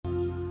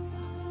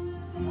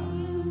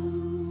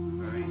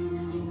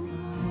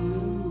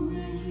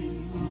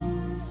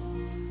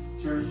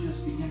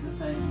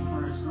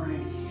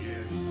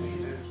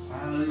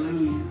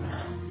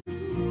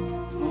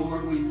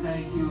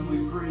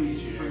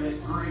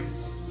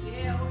grace.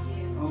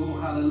 Oh,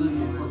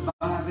 hallelujah. For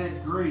by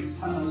that grace,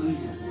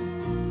 hallelujah.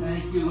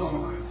 Thank you,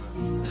 Lord.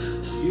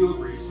 You have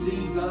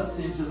received us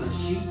into the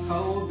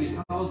sheepfold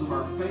because of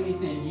our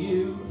faith in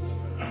you.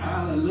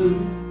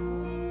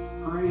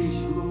 Hallelujah. Praise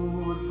you,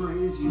 Lord.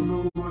 Praise you,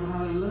 Lord.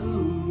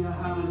 Hallelujah.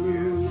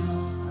 Hallelujah.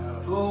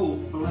 Oh,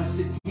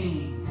 blessed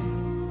King.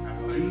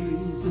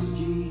 Jesus,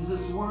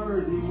 Jesus,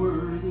 worthy,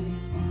 worthy.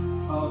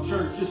 Oh,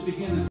 church, just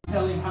begin to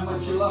tell him how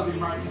much you love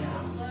him right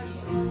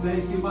now.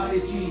 Thank you,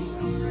 mighty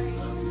Jesus.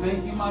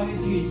 Thank you, mighty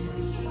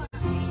Jesus.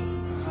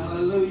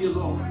 Hallelujah,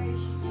 Lord.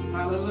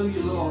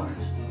 Hallelujah, Lord.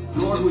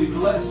 Lord, we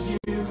bless you.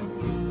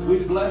 We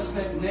bless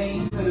that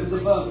name that is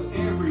above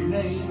every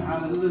name.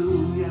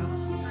 Hallelujah.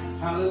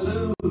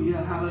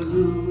 Hallelujah.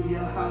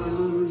 Hallelujah.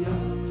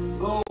 Hallelujah.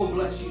 Oh,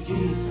 bless you,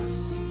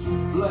 Jesus.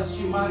 Bless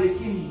you, mighty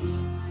King.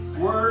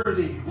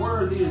 Worthy,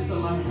 worthy is the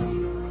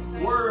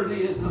Lamb.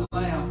 Worthy is the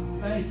Lamb.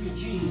 Thank you,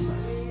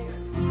 Jesus.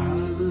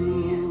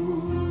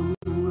 Hallelujah.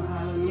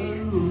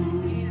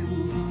 Hallelujah.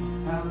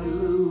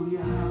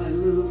 Hallelujah.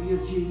 Hallelujah,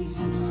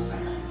 Jesus.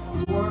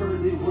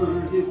 Worthy,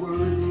 worthy,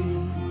 worthy.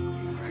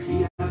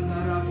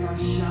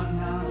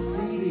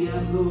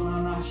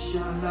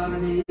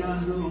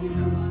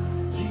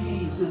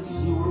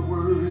 Jesus, you are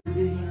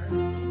worthy.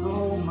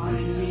 Oh,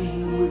 mighty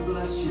King, we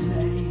bless your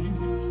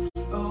name.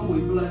 Oh, we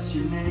bless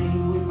your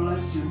name. We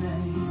bless your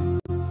name.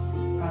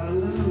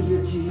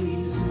 Hallelujah,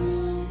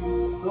 Jesus.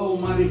 Oh,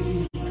 mighty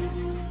King.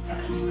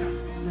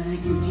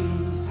 Thank you,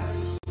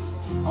 Jesus.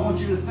 I want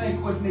you to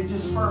think with me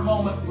just for a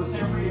moment, with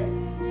every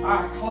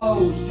eye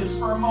closed, just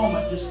for a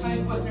moment. Just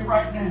think with me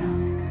right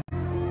now.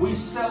 We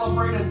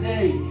celebrate a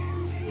day,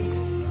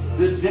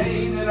 the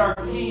day that our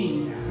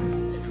King,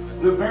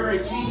 the very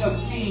King of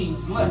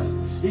Kings, left.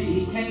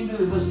 He came to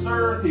this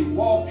earth. He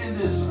walked in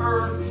this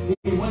earth.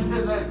 He went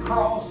to that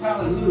cross.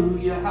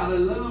 Hallelujah,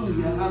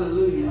 hallelujah,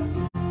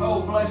 hallelujah.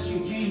 Oh, bless you,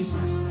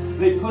 Jesus.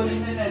 They put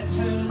him in that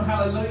tomb,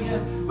 hallelujah,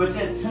 but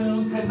that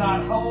tomb could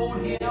not hold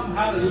him,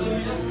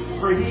 hallelujah,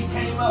 for he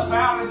came up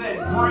out of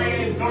that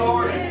grave,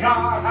 glory to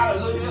God,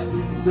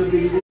 hallelujah, to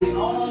be the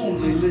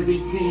only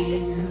living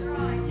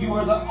King. You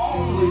are the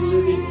only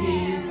living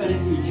King.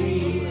 Thank you,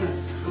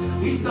 Jesus.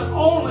 He's the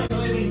only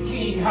living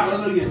King,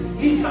 hallelujah.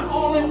 He's the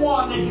only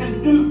one that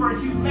can do for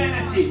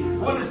humanity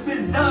what has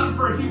been done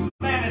for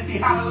humanity,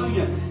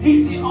 hallelujah.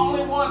 He's the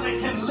only one that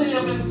can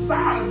live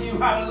inside of you,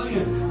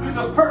 hallelujah, through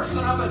the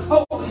person of his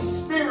Holy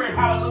Spirit,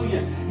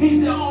 hallelujah.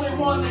 He's the only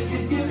one that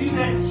can give you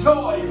that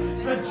joy,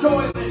 the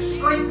joy that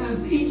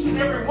strengthens each and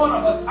every one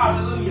of us,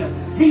 hallelujah.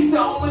 He's the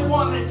only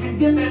one that can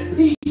give that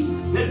peace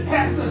that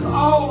passes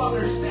all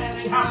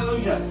understanding,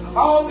 hallelujah.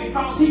 All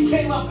because he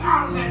came up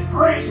out of that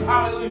grave,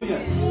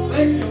 hallelujah.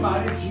 Thank you,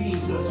 mighty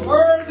Jesus.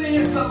 Worthy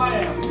is the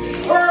Lamb.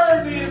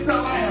 Worthy is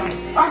the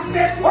Lamb. I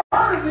said,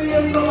 worthy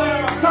is the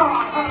Lamb of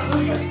God,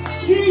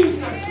 hallelujah.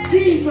 Jesus,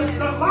 Jesus,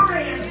 the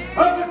Lion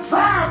of the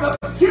tribe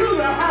of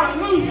Judah,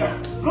 hallelujah.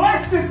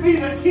 Blessed be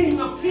the King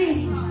of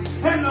Kings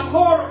and the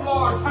Lord of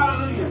Lords,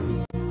 hallelujah.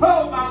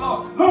 Oh, my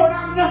Lord. Lord,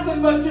 I'm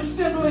nothing but just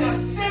simply a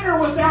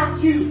sinner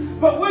without you.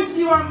 But with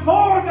you, I'm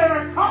more than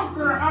a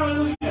conqueror.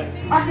 Hallelujah.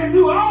 I can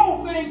do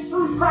all things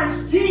through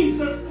Christ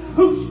Jesus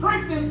who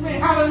strengthens me.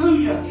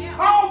 Hallelujah.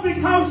 All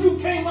because you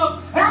came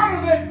up out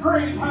of that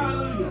grave.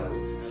 Hallelujah.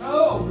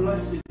 Oh,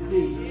 blessed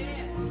be.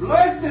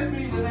 Blessed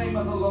be the name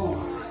of the Lord.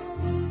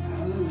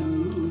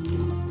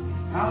 Hallelujah.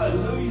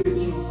 Hallelujah,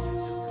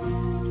 Jesus.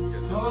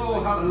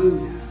 Oh,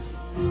 hallelujah.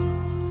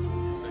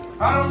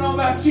 I don't know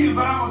about you,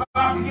 but I'm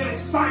about to get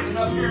excited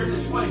up here in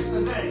this place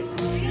today.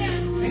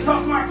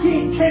 Because my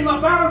King came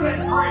up out of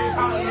that grave,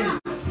 hallelujah.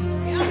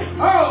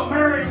 Oh,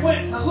 Mary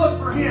went to look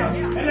for him,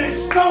 and that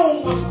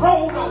stone was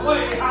rolled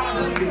away,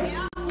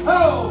 hallelujah.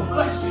 Oh,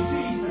 bless you,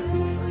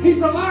 Jesus.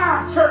 He's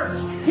alive, church.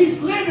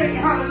 He's living,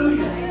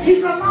 hallelujah.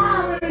 He's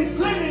alive and he's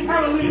living,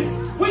 hallelujah.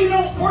 We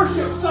don't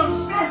worship some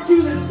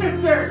statue that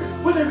sits there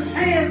with his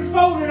hands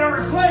folded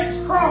or his legs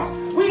crossed.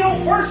 We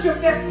don't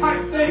worship that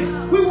type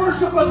thing. We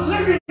worship a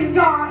living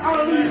God,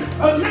 hallelujah.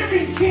 A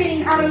living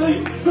King,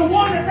 hallelujah. The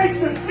one that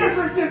makes a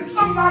difference in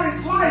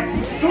somebody's life.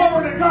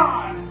 Glory to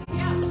God.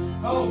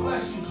 Oh,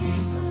 bless you,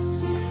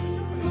 Jesus.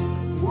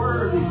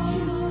 Worthy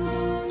Jesus.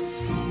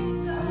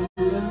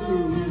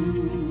 Hallelujah.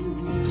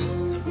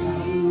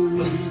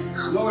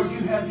 Lord, you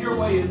have your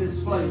way in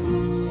this place.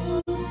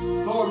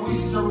 Lord, we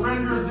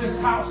surrender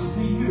this house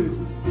to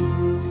you.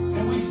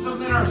 And we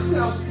submit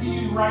ourselves to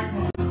you right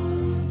now.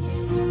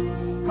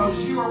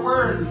 Because you are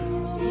worthy.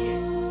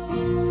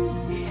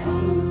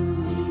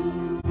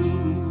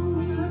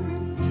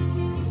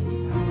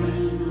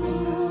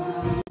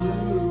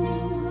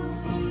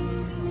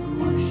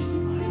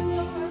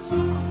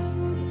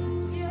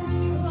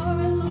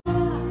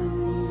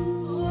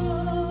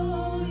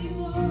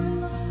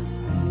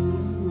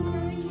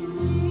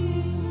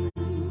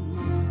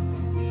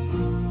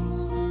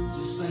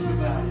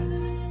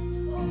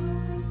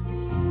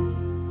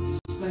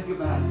 Think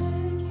about it.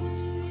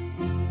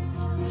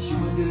 She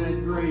went to that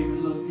grave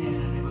and looked in.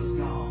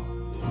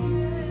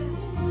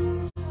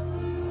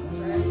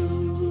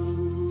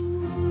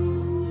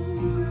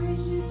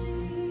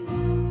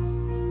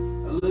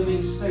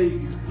 perfect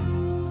Savior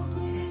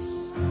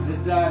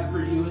that died for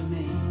you and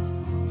me.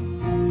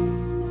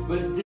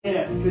 But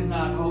death could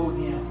not hold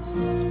him.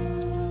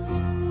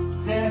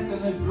 Death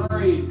and the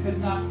grave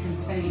could not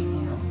contain him.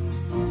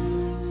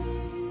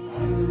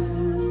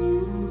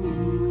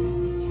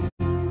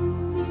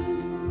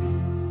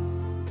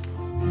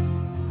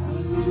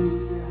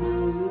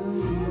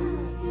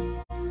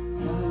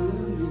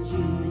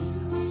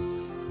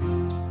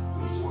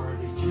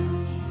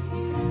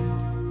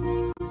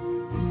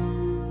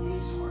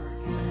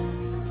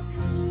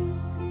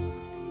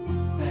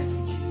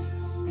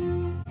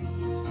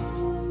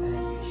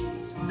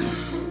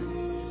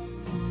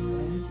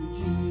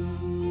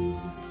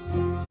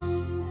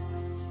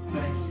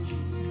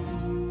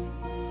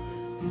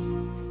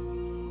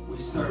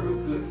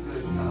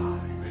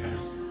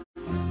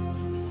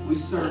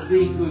 Serve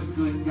thee,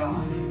 good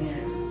God.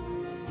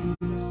 Amen.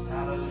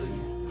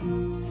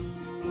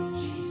 Hallelujah.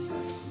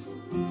 Jesus.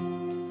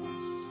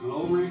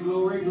 Glory,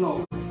 glory,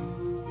 glory.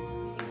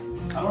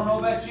 I don't know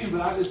about you,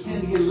 but I just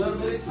tend to get a little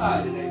bit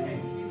excited.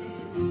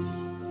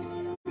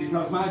 Amen.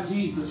 Because my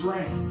Jesus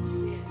reigns.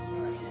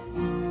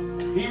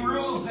 He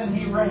rules and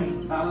he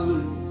reigns.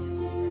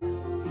 Hallelujah.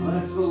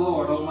 Bless the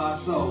Lord, oh my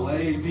soul.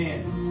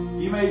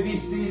 Amen. You may be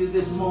seated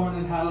this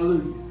morning.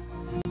 Hallelujah.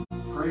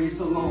 Praise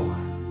the Lord.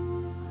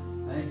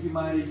 Thank you,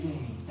 mighty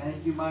King.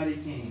 Thank you, mighty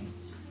King.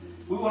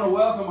 We want to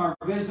welcome our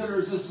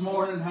visitors this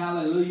morning.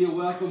 Hallelujah.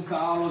 Welcome to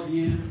all of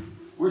you.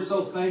 We're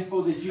so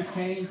thankful that you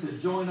came to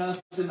join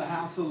us in the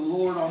house of the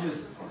Lord on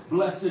this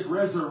blessed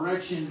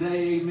Resurrection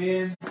Day.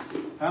 Amen.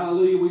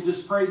 Hallelujah. We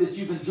just pray that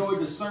you've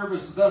enjoyed the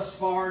service thus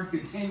far and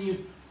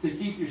continue to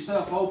keep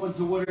yourself open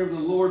to whatever the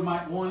Lord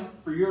might want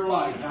for your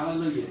life.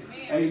 Hallelujah.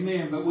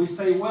 Amen. But we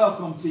say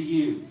welcome to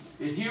you.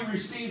 If you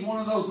received one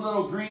of those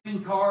little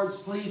green cards,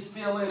 please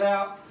fill it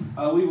out.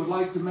 We would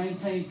like to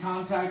maintain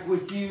contact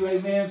with you.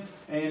 Amen.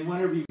 And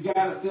whenever you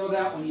got it filled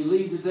out, when you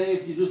leave today,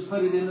 if you just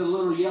put it in the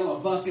little yellow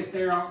bucket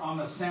there on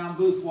the sound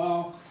booth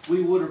wall,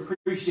 we would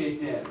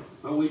appreciate that.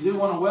 But we do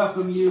want to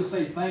welcome you and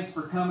say thanks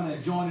for coming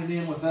and joining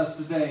in with us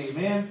today.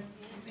 Amen.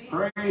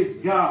 Praise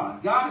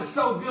God. God is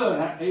so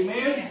good.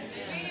 Amen.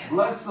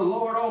 Bless the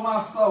Lord, oh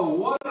my soul.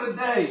 What a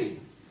day.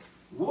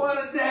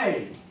 What a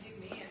day.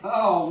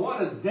 Oh,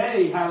 what a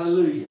day.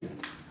 Hallelujah.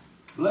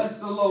 Bless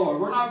the Lord.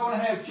 We're not going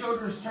to have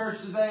children's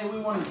church today. We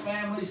wanted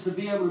families to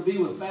be able to be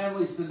with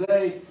families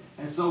today.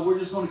 And so we're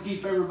just going to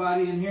keep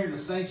everybody in here in the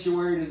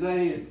sanctuary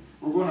today. And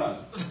we're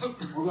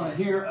going to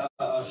hear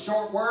a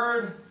short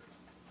word.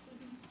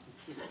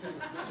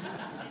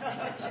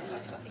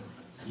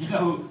 You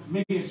know,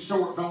 me and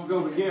short don't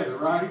go together,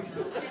 right?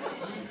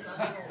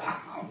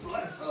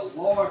 Bless the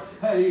Lord.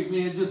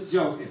 Amen. Just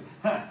joking.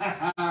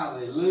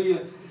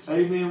 Hallelujah.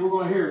 Amen. We're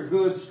going to hear a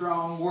good,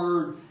 strong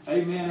word.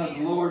 Amen. Of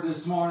the Lord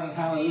this morning.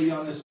 Hallelujah.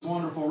 On this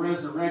wonderful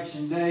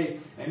Resurrection Day.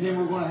 And then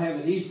we're going to have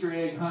an Easter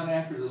egg hunt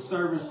after the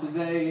service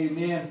today.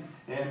 Amen.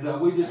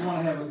 And we just want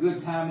to have a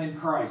good time in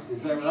Christ.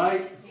 Is that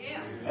right?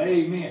 Yeah.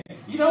 Amen.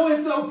 You know,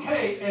 it's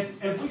okay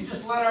if we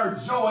just let our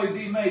joy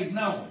be made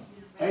known.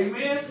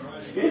 Amen.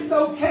 It's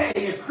okay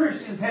if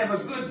Christians have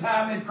a good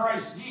time in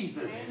Christ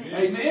Jesus.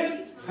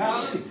 Amen.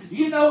 Hallelujah.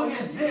 You know,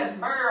 his death,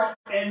 burial,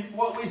 and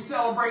what we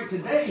celebrate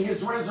today,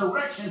 his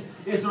resurrection,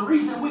 is the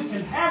reason we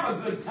can have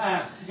a good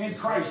time in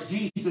Christ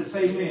Jesus.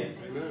 Amen.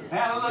 Amen.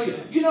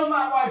 Hallelujah. You know,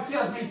 my wife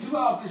tells me too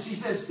often, she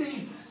says,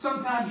 Steve,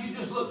 sometimes you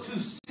just look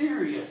too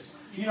serious.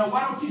 You know,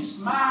 why don't you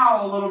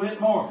smile a little bit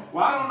more?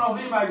 Well, I don't know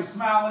if anybody can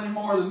smile any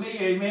more than me.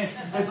 Amen.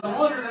 It's a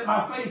wonder that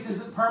my face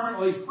isn't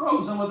permanently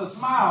frozen with a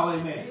smile.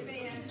 Amen.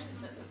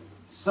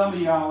 Some of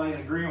y'all ain't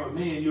agreeing with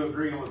me and you're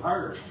agreeing with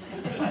her.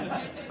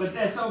 But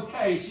that's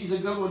okay. She's a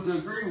good one to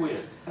agree with.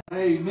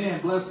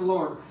 Amen. Bless the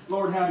Lord.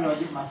 Lord, how do I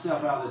get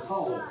myself out of this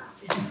hole?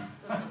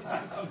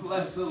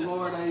 Bless the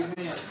Lord.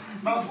 Amen.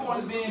 My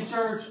point of being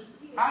church,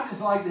 I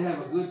just like to have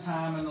a good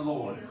time in the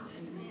Lord.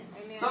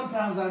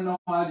 Sometimes I know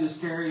I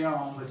just carry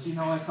on, but you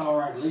know, that's all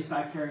right. At least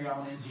I carry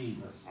on in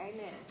Jesus.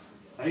 Amen.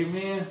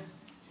 Amen.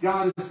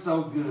 God is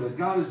so good.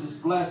 God has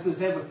just blessed us.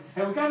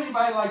 Have we got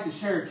anybody like to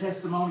share a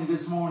testimony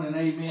this morning?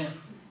 Amen.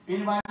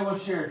 Anybody want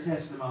to share a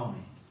testimony?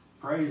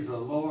 Praise the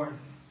Lord.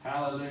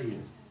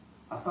 Hallelujah.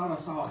 I thought I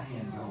saw a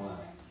hand go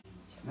up.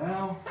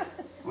 No?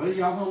 Well,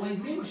 y'all going to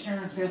leave me with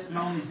sharing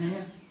testimonies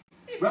then?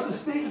 Brother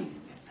Steve.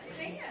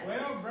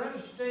 Well,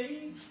 Brother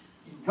Steve.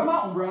 Come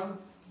on, brother.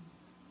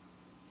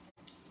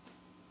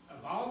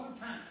 Of all the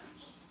times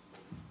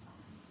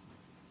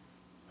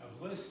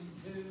I've listened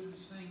to the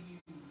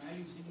singing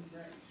Amazing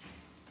Grace,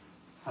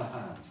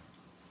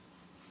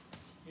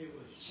 it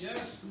was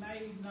just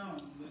made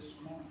known this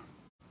morning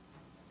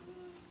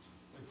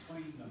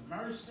between the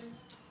mercy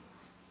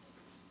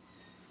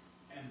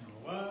and the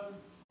love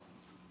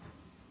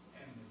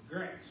and the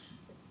grace.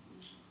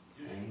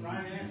 Just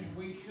right after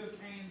we shook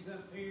hands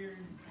up here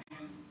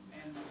and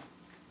the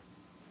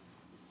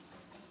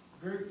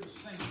group was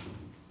singing.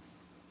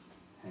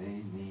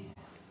 Amen.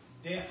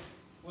 Death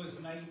was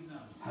made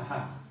known.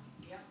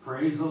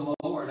 Praise the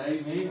Lord.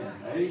 Amen.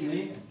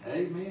 Amen.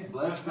 Amen.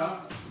 Bless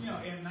God. You know,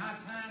 in my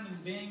time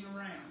and being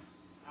around,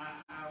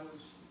 I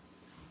was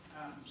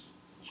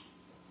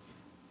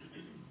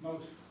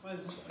most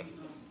pleasantly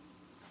humble.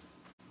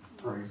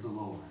 Praise the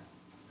Lord.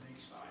 And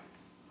excited.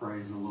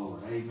 Praise the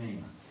Lord.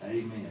 Amen.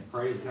 Amen.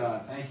 Praise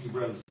God. Thank you,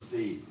 Brother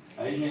Steve.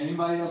 Amen.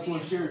 Anybody else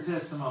want to share a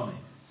testimony?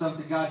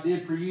 Something God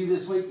did for you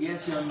this week?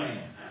 Yes, young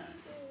man.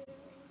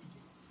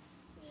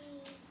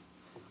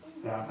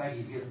 Yeah, I think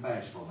he's getting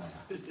bashful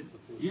now.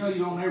 You know you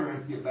don't ever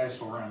have to get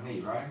bashful around me,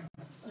 right?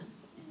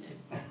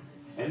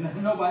 And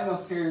nobody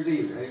else cares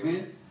either.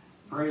 Amen?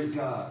 Praise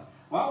God.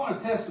 Well, I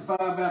want to testify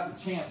about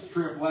the Champs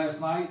trip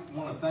last night. I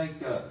want to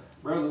thank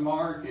Brother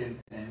Mark and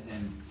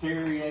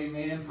Terry,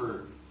 amen,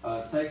 for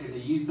taking the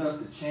youth up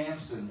to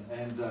Champs. And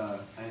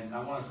I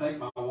want to thank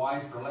my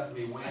wife for letting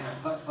me win a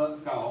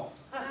putt-putt golf.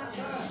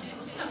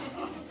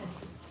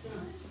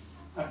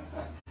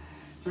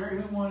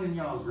 Terry, who won in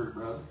y'all's group,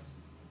 brother?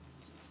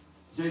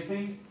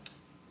 JP?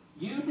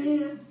 You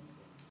did?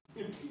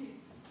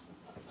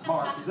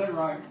 Mark, is that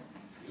right?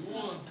 You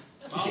won.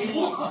 He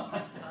won.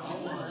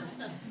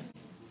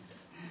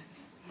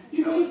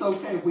 You know, it's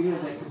okay if we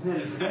have that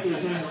competitive edge,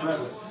 ain't it,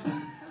 brother?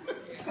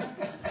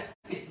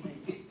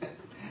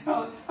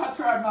 I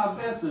tried my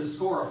best to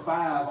score a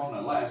 5 on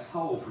the last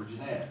hole for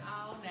Jeanette.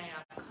 Oh,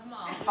 now, come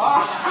on.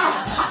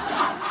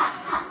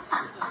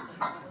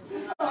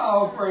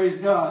 Oh, praise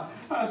God.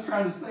 I was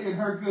trying to stay in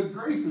her good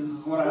graces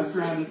is what I was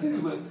trying to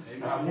do, but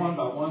I won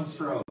by 1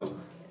 stroke.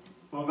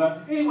 Well,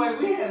 but anyway,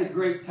 we had a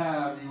great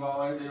time, you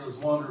all. It was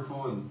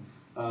wonderful, and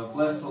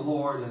bless the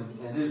Lord,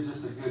 and it was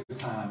just a good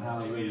time.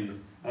 Hallelujah.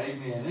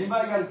 Amen.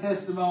 Anybody got a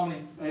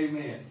testimony?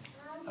 Amen.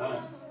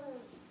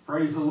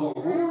 Praise the Lord.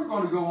 Well, we're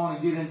going to go on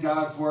and get in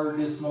God's Word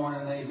this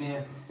morning.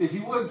 Amen. If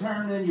you would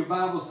turn in your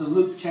Bibles to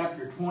Luke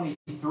chapter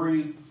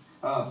 23.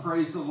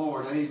 Praise the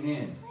Lord.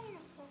 Amen.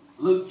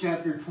 Luke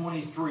chapter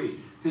 23.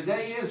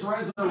 Today is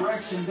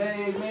Resurrection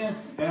Day. Amen.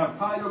 And I've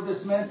titled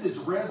this message,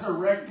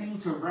 Resurrecting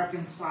to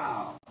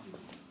Reconcile.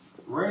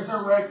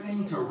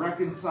 Resurrecting to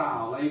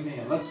reconcile.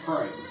 Amen. Let's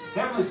pray.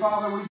 Heavenly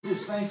Father, we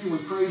just thank you. We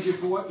praise you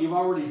for what you've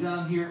already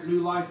done here at New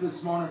Life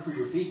this morning for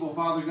your people,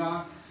 Father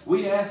God.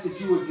 We ask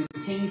that you would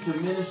continue to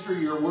minister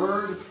your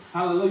word.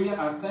 Hallelujah.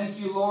 I thank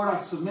you, Lord. I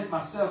submit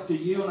myself to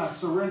you and I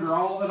surrender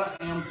all that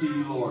I am to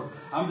you, Lord.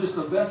 I'm just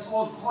a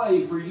vessel of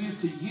clay for you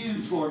to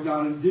use, Lord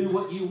God, and do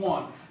what you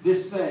want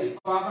this day.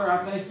 Father,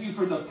 I thank you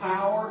for the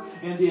power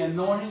and the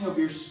anointing of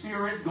your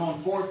Spirit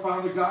going forth,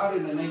 Father God,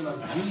 in the name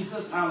of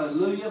Jesus.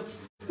 Hallelujah.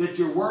 That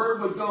your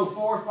word would go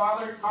forth,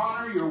 Father.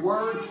 Honor your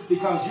word,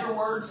 because your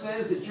word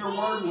says that your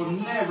word will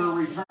never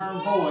return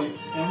void.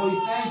 And we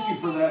thank you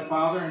for that,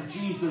 Father, in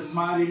Jesus'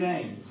 mighty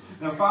name.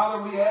 Now,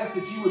 Father, we ask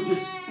that you would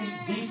just speak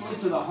deeply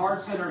to the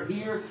hearts that are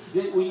here,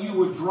 that you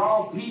would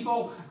draw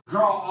people,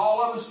 draw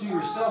all of us to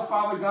yourself,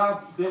 Father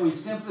God, that we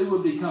simply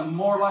would become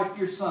more like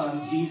your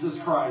Son, Jesus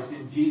Christ.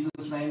 In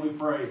Jesus' name we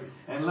pray.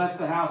 And let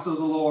the house of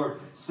the Lord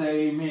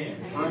say amen.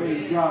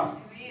 Praise God.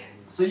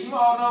 So you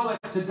all know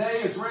that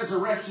today is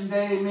Resurrection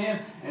Day, amen,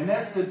 and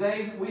that's the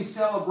day that we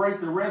celebrate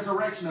the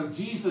resurrection of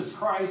Jesus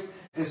Christ.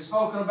 It's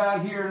spoken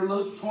about here in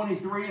Luke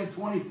 23 and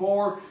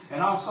 24,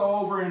 and also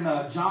over in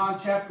John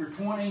chapter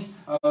 20,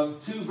 2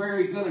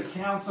 very good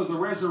accounts of the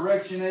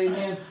resurrection,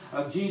 amen,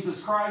 of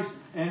Jesus Christ.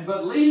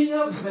 But leading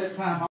up to that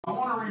time, I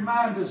want to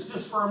remind us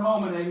just for a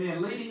moment,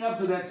 amen, leading up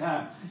to that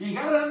time, you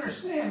got to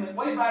understand that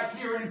way back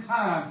here in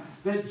time,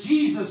 that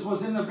Jesus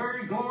was in the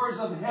very glories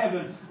of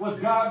heaven with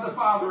God the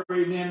Father,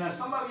 amen. Now,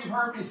 some of you have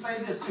heard me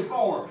say this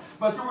before,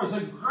 but there was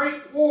a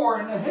great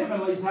war in the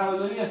heavenlies,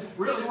 hallelujah.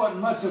 Really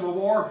wasn't much of a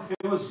war.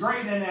 It was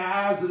great in the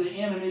eyes of the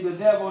enemy, the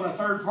devil, and a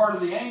third part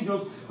of the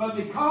angels. But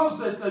because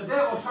the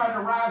devil tried to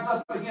rise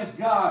up against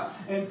God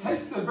and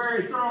take the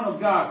very throne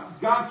of God,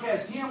 God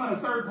cast him and a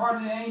third part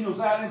of the angels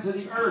out into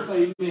the earth,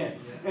 amen.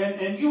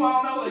 And you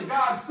all know that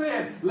God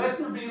said, let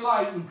there be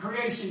light, and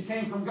creation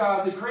came from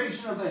God. The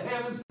creation of the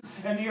heavens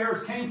and the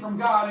earth came from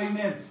God,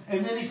 amen.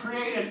 And then he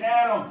created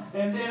Adam,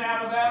 and then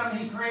out of Adam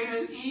he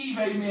created Eve,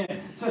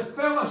 amen, to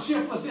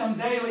fellowship with them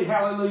daily,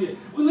 hallelujah.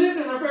 We lived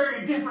in a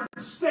very different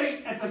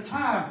state at the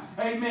time,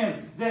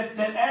 amen, that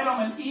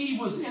Adam and Eve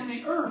was in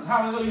the earth,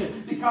 hallelujah,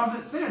 because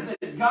it says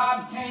that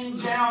God came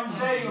down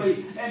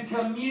daily and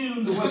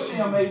communed with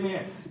them,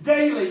 amen.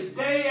 Daily,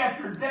 day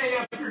after day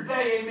after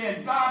day,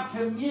 amen. God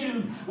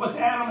communed with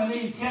Adam and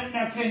Eve.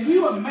 Can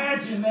you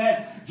imagine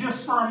that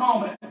just for a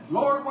moment?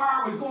 Lord, why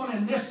are we going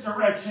in this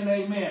direction,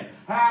 amen?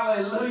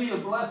 Hallelujah.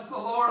 Bless the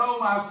Lord, oh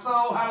my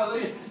soul,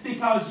 hallelujah.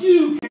 Because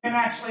you can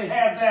actually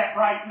have that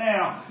right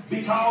now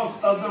because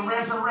of the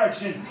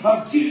resurrection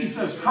of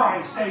Jesus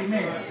Christ,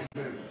 amen.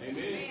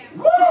 Amen.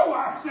 Woo,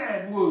 I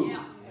said woo.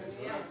 Yeah.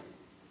 Yeah.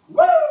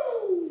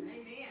 Woo.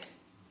 Amen.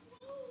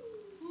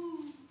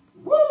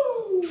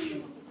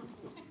 Woo.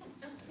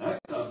 That's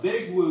a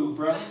big woo,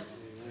 brother.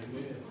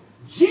 Amen.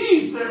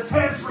 Jesus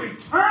has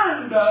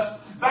returned us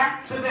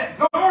back to that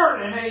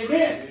garden,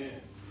 amen. Amen.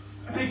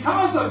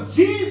 Because of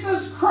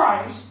Jesus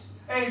Christ,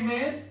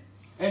 amen,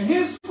 and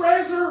his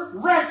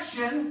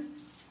resurrection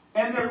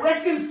and the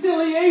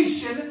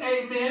reconciliation,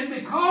 amen,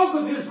 because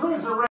of his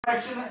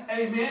resurrection,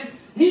 amen,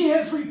 he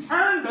has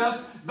returned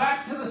us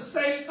back to the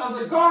state of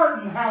the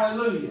garden,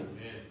 hallelujah.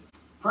 Amen.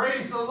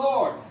 Praise the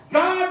Lord.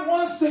 God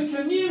wants to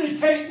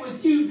communicate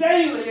with you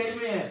daily.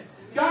 Amen.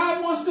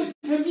 God wants to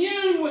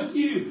commune with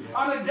you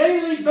on a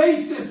daily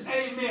basis.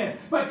 Amen.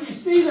 But you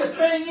see, the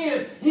thing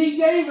is, He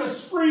gave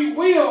us free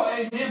will.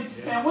 Amen.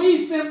 And we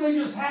simply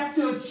just have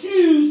to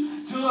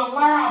choose to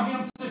allow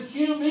Him to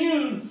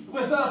commune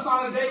with us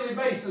on a daily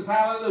basis.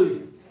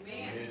 Hallelujah.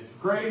 Amen.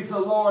 Praise the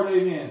Lord.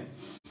 Amen.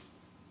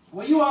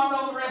 Well, you all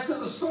know the rest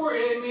of the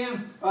story,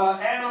 amen.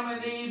 Adam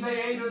and Eve,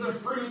 they ate of the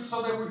fruit,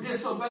 so they were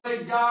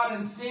disobeyed God,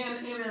 and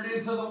sin entered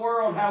into the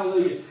world.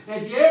 Hallelujah.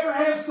 If you ever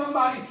have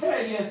somebody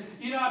tell you,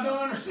 you know, I don't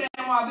understand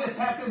why this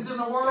happens in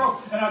the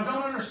world, and I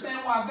don't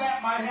understand why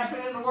that might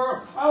happen in the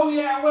world. Oh,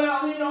 yeah,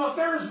 well, you know, if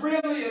there's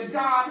really a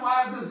God,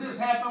 why does this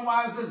happen?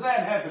 Why does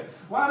that happen?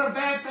 Why do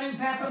bad things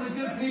happen to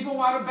good people?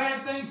 Why do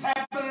bad things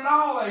happen at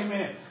all?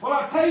 Amen. Well,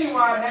 I'll tell you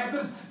why it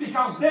happens.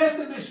 Because death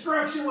and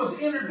destruction was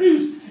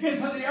introduced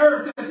into the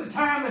earth at the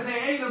time that they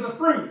ate of the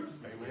fruit.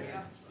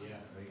 Amen.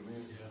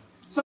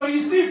 So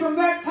you see, from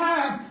that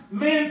time,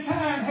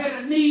 mankind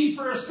had a need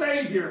for a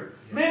Savior.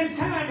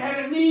 Mankind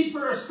had a need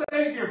for a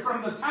Savior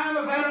from the time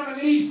of Adam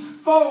and Eve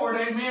forward,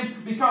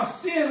 amen,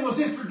 because sin was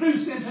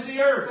introduced into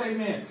the earth,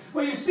 amen.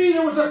 Well, you see,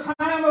 there was a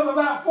time of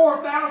about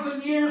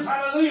 4,000 years,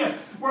 hallelujah,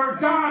 where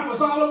God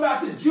was all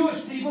about the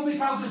Jewish people,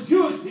 because the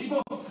Jewish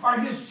people are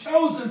His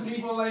chosen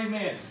people,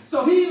 amen.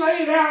 So He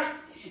laid out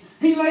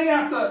the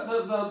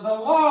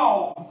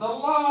law,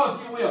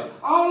 if you will.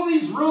 All of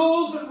these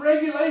rules and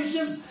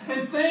regulations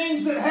and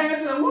things that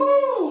had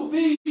to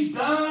be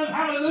done.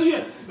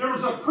 Hallelujah. There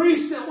was a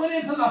priest that went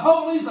into the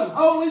holies of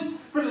holies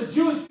for the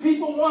Jewish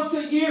people once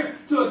a year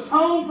to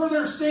atone for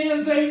their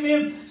sins,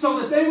 amen, so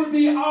that they would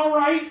be all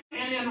right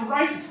and in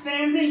right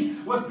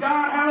standing with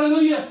God.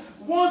 Hallelujah.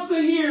 Once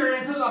a year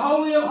into the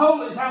Holy of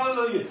Holies.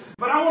 Hallelujah.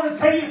 But I want to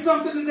tell you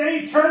something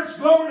today, church.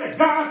 Glory to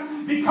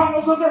God.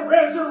 Because of the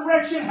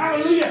resurrection.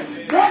 Hallelujah.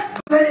 That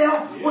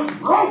veil was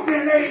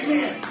broken.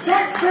 Amen.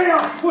 That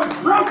veil was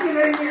broken.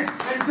 Amen.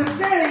 And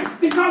today,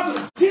 because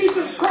of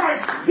Jesus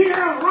Christ being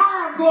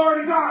alive,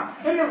 glory to God,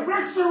 and the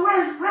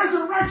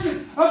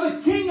resurrection of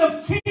the King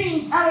of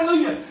Kings.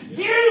 Hallelujah.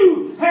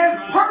 You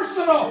have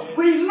personal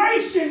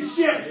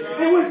relationship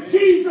with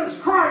Jesus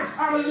Christ.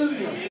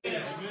 Hallelujah.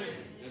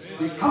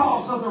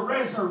 Because of the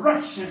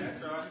resurrection,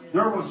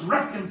 there was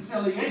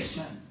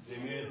reconciliation.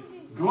 Amen.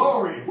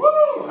 Glory.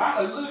 Woo!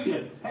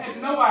 Hallelujah.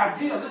 Had no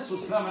idea this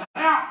was coming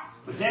out.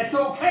 But that's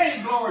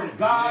okay. Glory to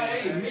God.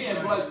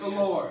 Amen. Bless the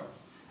Lord.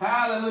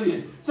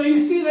 Hallelujah. So you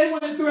see, they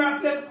went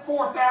throughout that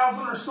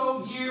 4,000 or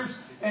so years,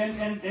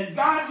 and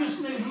God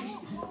just knew.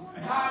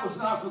 God was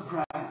not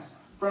surprised.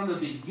 From the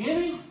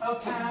beginning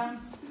of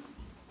time,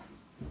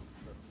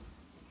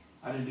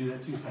 I didn't do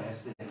that too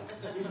fast, did I?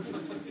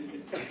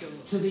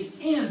 To the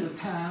end of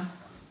time,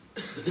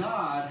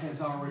 God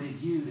has already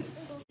viewed it.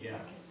 Yeah.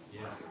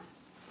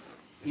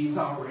 He's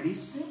already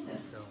seen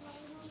it.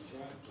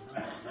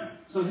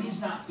 So He's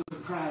not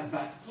surprised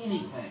by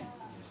anything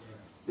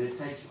that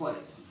takes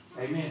place.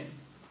 Amen.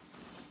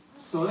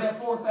 So that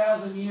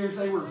 4,000 years,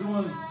 they were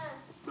doing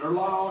their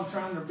law and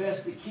trying their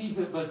best to keep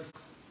it, but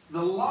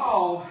the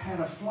law had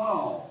a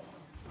flaw.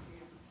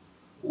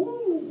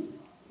 Ooh,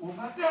 what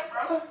about that,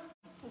 brother?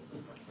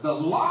 The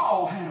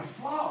law had a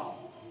flaw.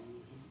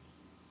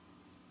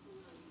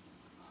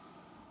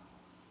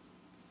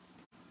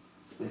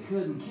 They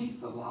couldn't keep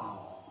the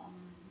law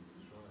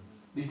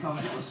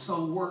because it was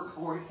so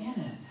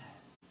work-oriented.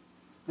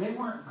 They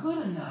weren't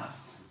good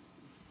enough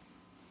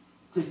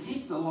to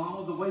keep the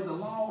law the way the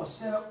law was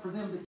set up for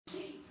them to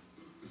keep.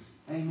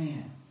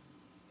 Amen.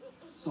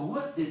 So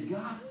what did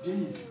God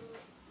do?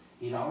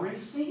 He'd already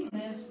seen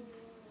this.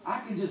 I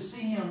can just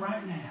see Him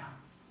right now.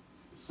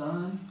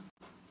 Son,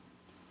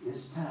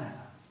 it's time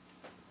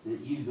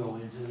that you go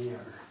into the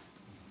earth.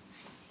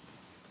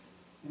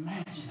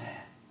 Imagine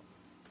that.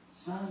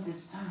 Son,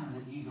 it's time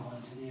that you go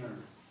into the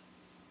earth.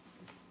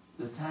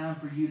 The time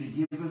for you to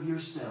give of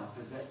yourself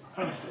as that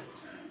perfect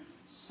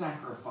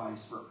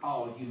sacrifice for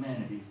all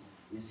humanity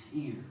is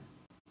here.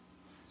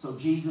 So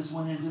Jesus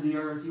went into the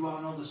earth. You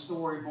all know the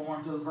story,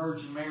 born to the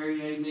Virgin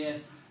Mary.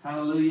 Amen.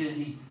 Hallelujah.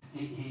 He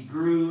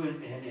grew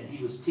and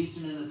he was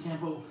teaching in the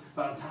temple.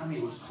 By the time he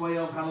was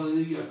 12,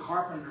 hallelujah, a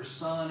carpenter's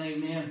son,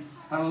 amen,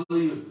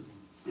 hallelujah.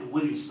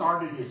 When he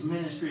started his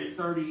ministry at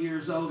 30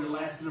 years old, it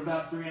lasted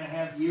about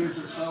 3.5 years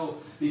or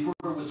so before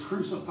it was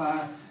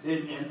crucified.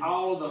 And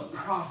all of the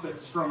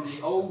prophets from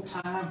the old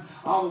time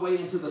all the way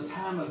into the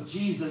time of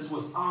Jesus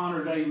was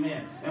honored,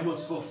 amen, and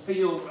was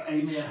fulfilled,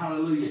 amen,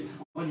 hallelujah.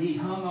 When He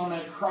hung on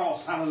that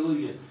cross,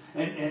 hallelujah.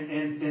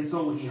 And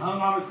so He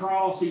hung on a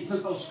cross. He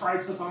took those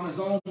stripes upon His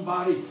own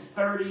body,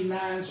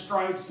 39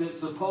 stripes that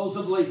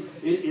supposedly,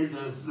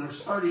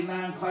 there's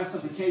 39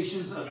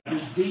 classifications of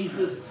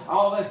diseases.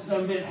 All that's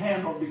done been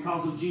handled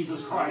because of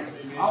Jesus Christ.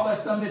 All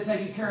that's done been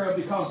taken care of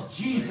because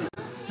Jesus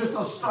took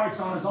those stripes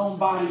on His own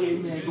body.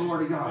 Amen.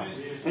 Glory to God.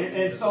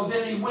 And so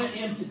then he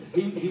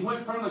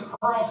went from the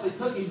cross. They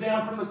took Him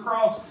down from the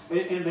cross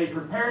and they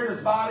prepared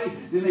His body.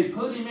 Then they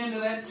put Him into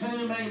that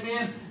tomb.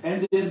 Amen.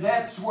 And then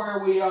that's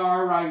where we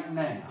are right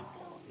now.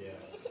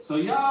 So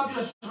y'all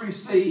just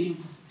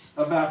received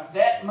about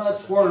that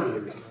much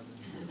word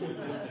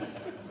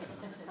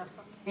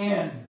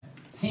in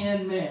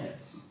 10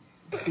 minutes.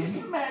 Can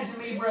you imagine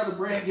me, Brother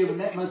Brent, giving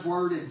that much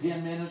word in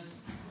 10 minutes?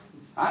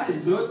 I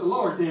didn't do it. The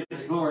Lord did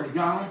it. Glory to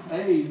God.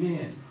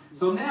 Amen.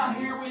 So now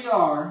here we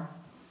are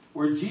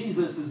where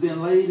Jesus has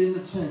been laid in the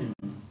tomb.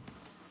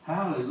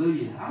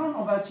 Hallelujah. I don't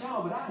know about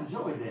y'all, but I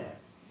enjoyed that.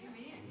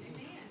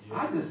 Amen.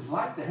 I just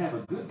like to have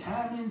a good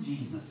time in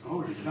Jesus.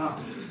 Glory to God.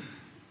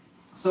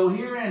 So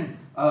here in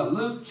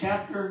Luke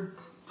chapter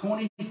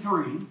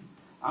 23,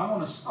 I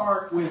want to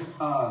start with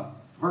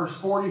verse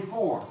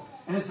 44.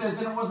 And it says,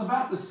 "And it was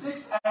about the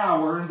 6th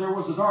hour, and there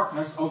was a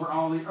darkness over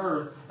all the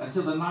earth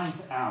until the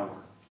 9th hour.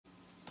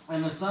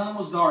 And the sun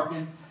was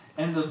darkened,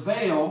 and the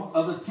veil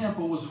of the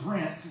temple was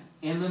rent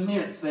in the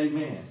midst."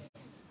 Amen.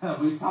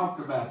 We've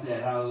talked about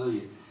that.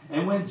 Hallelujah.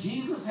 "And when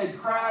Jesus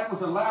had cried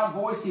with a loud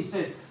voice, he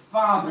said,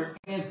 'Father,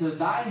 into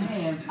thy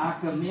hands I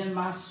commend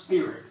my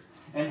spirit.'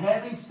 And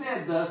having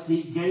said thus,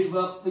 he gave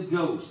up the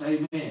ghost."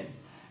 Amen.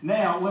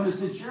 "Now, when the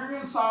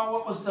centurion saw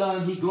what was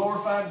done, he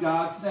glorified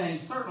God, saying,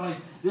 'Certainly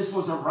this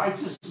was a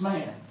righteous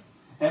man.'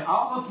 And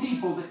all the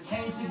people that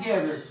came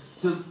together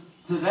to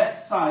that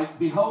sight,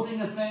 beholding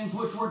the things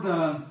which were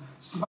done,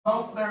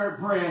 smote their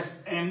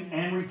breasts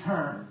and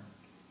returned.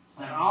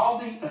 And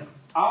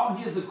all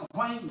his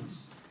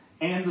acquaintance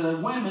and the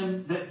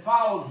women that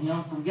followed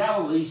him from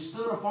Galilee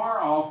stood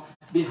afar off,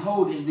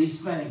 beholding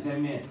these things."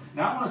 Amen.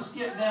 Now I want to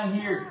skip down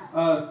here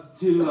to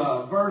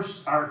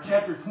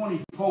chapter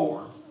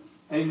 24.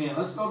 Amen.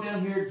 Let's go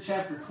down here to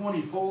chapter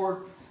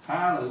 24.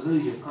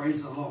 Hallelujah.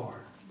 Praise the Lord.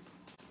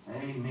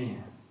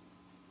 Amen.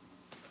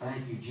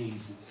 Thank you,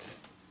 Jesus.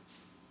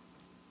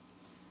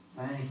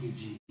 Thank you,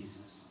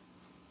 Jesus.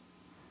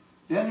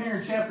 Down here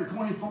in chapter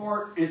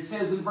 24, it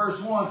says in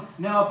verse 1,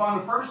 "Now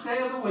upon the first day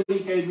of the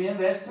week," amen,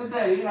 that's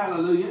today,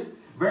 hallelujah,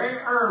 "very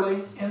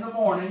early in the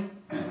morning,"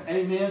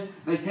 amen,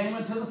 "they came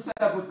into the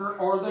sepulchre,"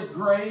 or the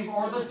grave,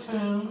 or the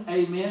tomb,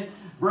 amen,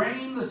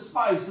 "bringing the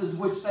spices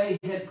which they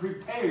had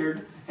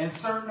prepared, and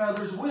certain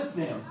others with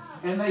them.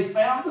 And they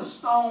found the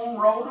stone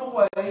rolled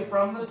away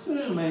from the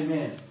tomb,"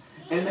 amen.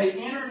 "And they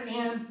entered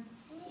in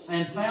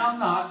and found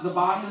not the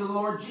body of the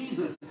Lord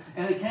Jesus.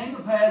 And it came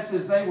to pass,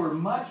 as they were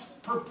much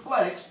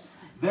perplexed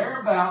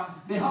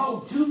thereabout,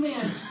 behold, 2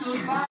 men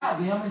stood by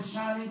them in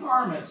shining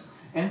garments.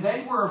 And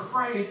they were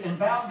afraid, and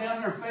bowed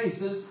down their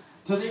faces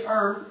to the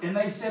earth. And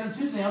they said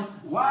unto them,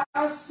 Why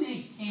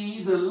seek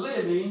ye the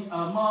living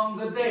among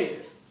the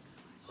dead?"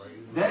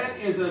 That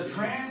is a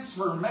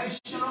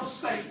transformational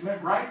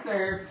statement right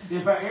there,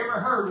 if I ever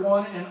heard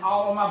one in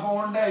all of my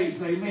born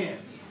days. Amen.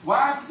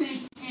 "Why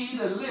seek ye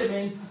the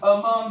living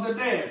among the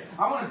dead?"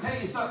 I want to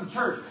tell you something,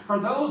 church. For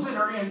those that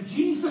are in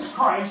Jesus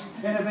Christ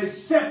and have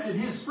accepted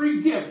His free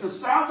gift of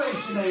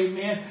salvation,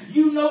 amen,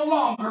 you no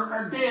longer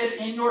are dead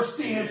in your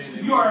sins.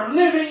 You are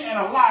living and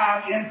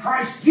alive in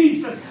Christ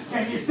Jesus.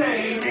 Can you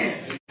say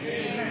amen?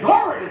 Amen.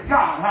 Glory to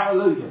God.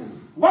 Hallelujah.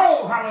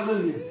 Whoa,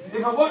 hallelujah.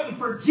 If it wasn't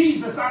for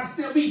Jesus, I'd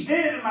still be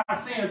dead in my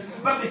sins.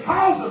 But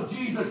because of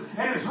Jesus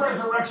and His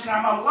resurrection,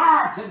 I'm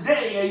alive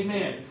today.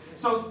 Amen.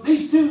 So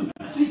these two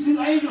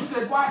angels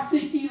said, "Why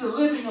seek ye the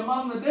living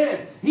among the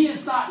dead? He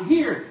is not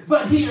here,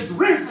 but He is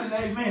risen."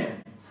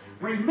 Amen.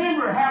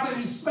 "Remember how that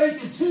He spake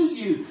unto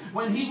you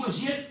when He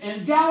was yet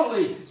in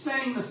Galilee,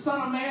 saying, The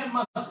Son of Man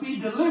must be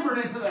delivered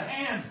into the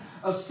hands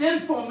of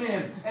sinful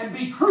men and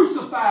be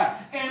crucified,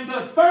 and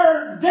the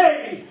 3rd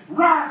day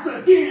rise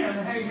again."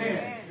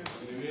 Amen.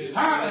 Amen.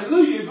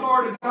 Hallelujah.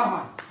 Glory to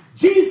God.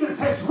 Jesus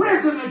has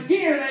risen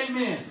again.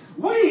 Amen.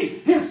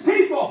 We, His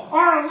people,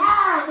 are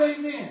alive.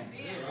 Amen.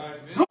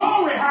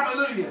 Glory,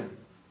 hallelujah.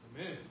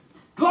 Amen.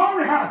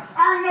 Glory, hallelujah.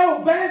 I know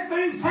bad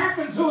things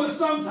happen to us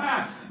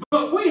sometimes,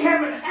 but we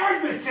have an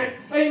advocate,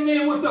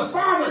 amen, with the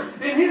Father,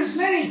 and His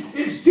name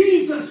is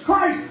Jesus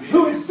Christ,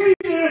 who is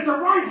seated at the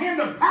right hand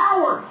of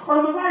power,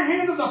 or the right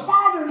hand of the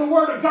Father, the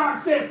Word of God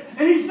says,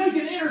 and He's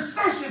making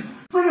intercession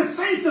for the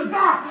saints of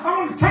God. I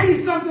want to tell you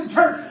something,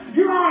 church.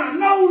 You're on a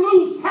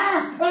no-lose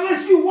path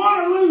unless you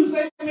want to lose.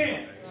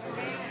 Amen.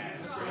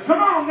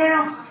 Come on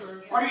now.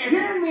 Are you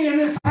hearing me in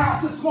this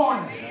house this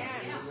morning?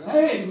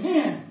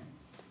 Amen.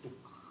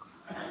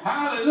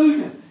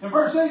 Hallelujah. In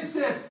verse 8 it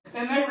says,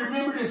 "And they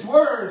remembered His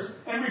words,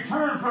 and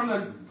returned from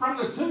the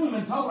tomb,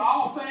 and told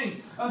all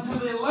things unto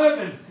the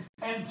 11,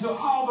 and to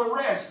all the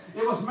rest.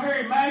 It was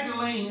Mary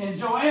Magdalene, and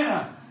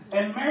Joanna,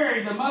 and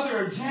Mary the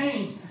mother of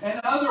James,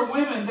 and other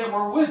women that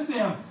were with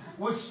them,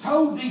 which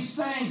told these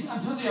things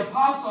unto the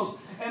apostles.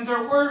 And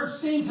their words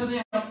seemed to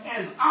them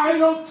as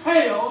idle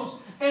tales,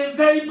 and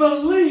they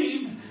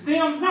believed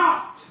them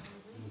not."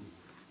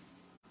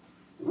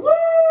 Woo!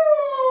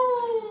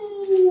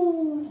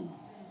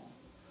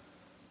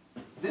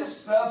 This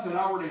stuff had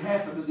already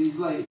happened to these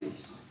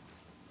ladies.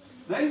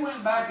 They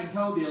went back and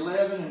told the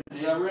 11 and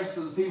the rest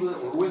of the people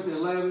that were with the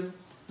 11,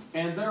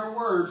 and their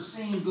words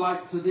seemed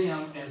like to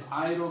them as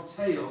idle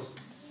tales.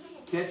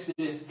 Catch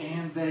this,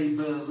 and they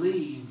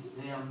believed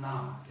them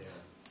not.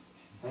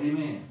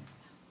 Amen.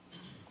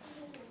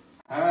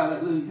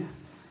 Hallelujah.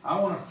 I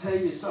want to tell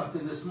you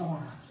something this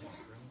morning.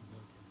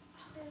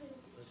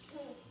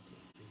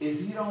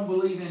 if you don't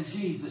believe in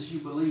Jesus, you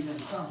believe in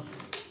something.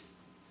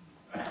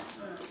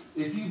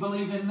 If you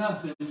believe in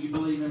nothing, you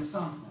believe in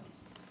something.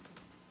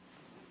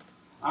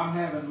 I'm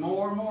having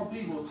more and more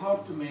people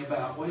talk to me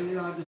about, well,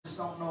 I just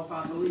don't know if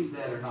I believe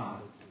that or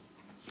not.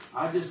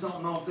 I just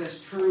don't know if that's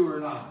true or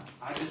not.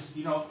 I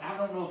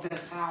don't know if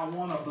that's how I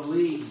want to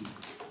believe.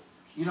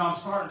 I'm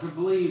starting to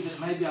believe that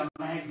maybe I'm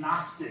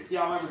agnostic.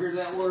 Y'all ever hear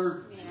that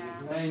word?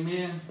 Yeah.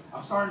 Amen.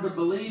 I'm starting to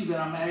believe that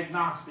I'm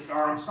agnostic,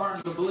 or I'm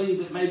starting to believe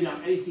that maybe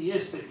I'm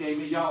atheistic.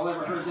 Amen. Y'all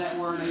ever heard that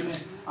word? Amen.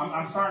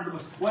 I'm starting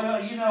to.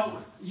 Well,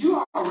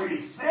 you already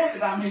said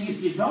it. I mean, if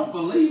you don't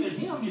believe in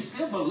Him, you're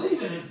still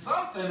believing in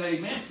something.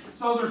 Amen.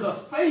 So there's a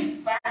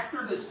faith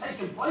factor that's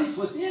taking place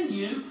within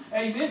you.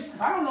 Amen.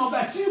 I don't know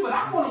about you, but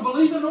I want to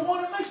believe in the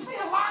one that makes me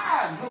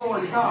alive.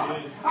 Glory to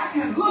God. I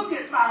can look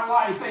at my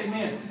life.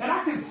 Amen. And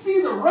I can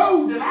see the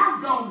road that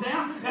I've gone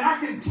down, and I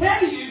can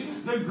tell you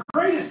the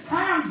greatest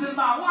times in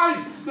my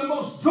life, the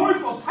most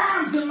joyful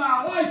times in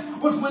my life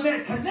was when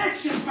that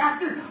connection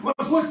factor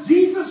was with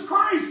Jesus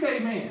Christ.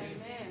 Amen.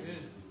 Amen.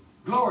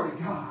 Glory to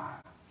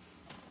God.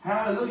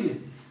 Hallelujah.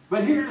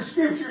 But here in the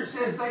scripture it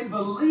says they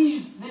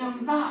believed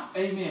them not.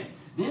 Amen.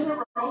 Then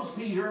arose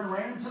Peter and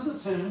ran into the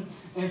tomb,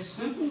 and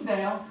stooping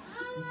down,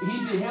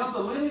 he beheld the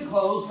linen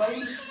clothes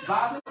laid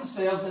by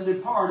themselves, and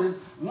departed,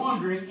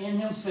 wondering in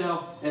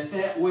himself at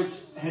that which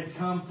had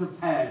come to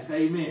pass.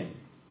 Amen.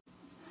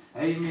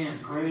 Amen.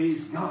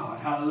 Praise God.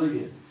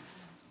 Hallelujah.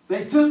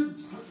 They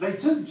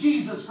took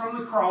Jesus from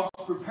the cross,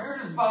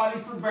 prepared His body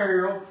for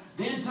burial,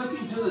 then took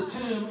Him to the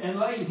tomb and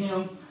laid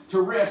Him to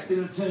rest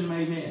in the tomb.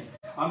 Amen.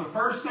 On the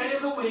first day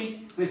of the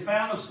week, they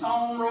found a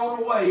stone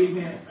rolled away.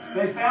 Amen.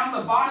 They found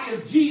the body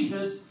of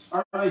Jesus,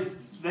 or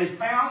they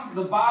found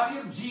the body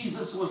of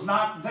Jesus was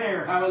not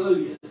there.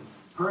 Hallelujah.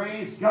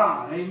 Praise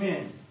God.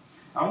 Amen.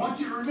 I want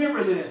you to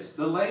remember this.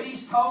 The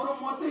ladies told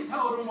them what they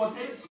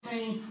had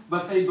seen,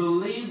 but they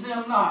believed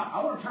them not.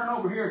 I want to turn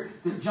over here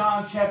to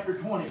John chapter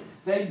 20.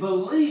 They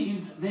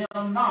believed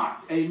them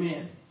not.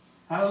 Amen.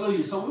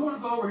 Hallelujah. So we want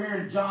to go over here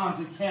in John's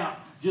account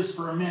just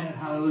for a minute.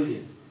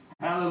 Hallelujah.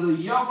 Hallelujah.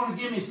 Y'all going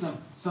to give me some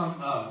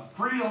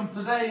freedom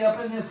today up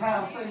in this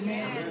house.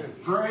 Amen. Amen.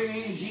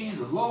 Praise ye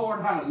the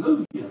Lord.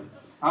 Hallelujah.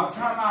 I'll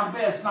try my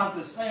best not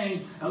to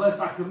sing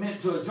unless I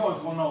commit to a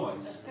joyful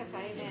noise.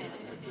 Amen.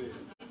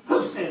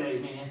 Who said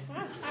amen?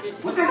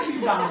 Was that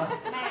you, Donna?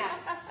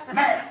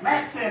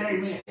 Matt said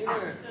amen.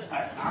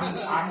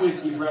 I'm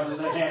with you, brother.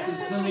 That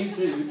happens to me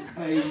too.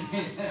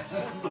 Amen.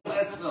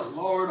 Bless the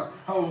Lord.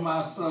 Oh,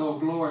 my soul.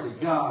 Glory to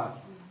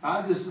God.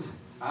 I just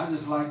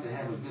like to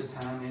have a good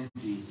time in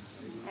Jesus.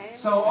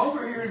 So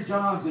over here in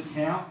John's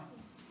account,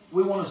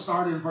 we want to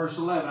start in verse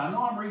 11. I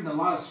know I'm reading a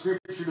lot of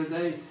scripture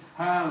today.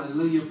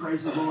 Hallelujah.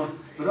 Praise the Lord.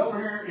 But over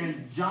here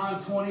in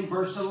John 20,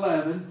 verse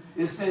 11,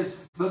 it says,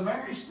 "But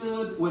Mary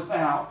stood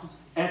without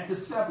at the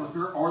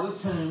sepulchre," or the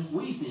tomb,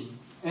 "weeping.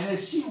 And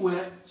as she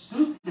wept,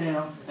 stooped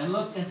down and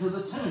looked into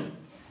the tomb.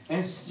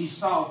 And she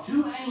saw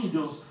two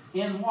angels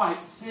in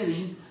white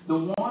sitting, the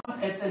one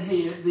at the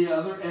head, the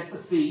other at the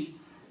feet,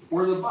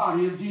 where the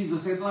body of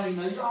Jesus had lain."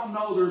 Now, y'all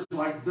know there's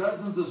like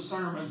dozens of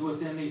sermons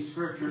within these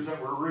scriptures that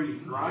we're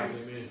reading, right?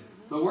 Yes, amen.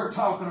 But we're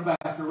talking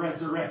about the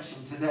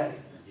resurrection today.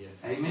 Yes.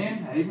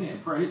 Amen? Amen.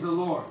 Praise the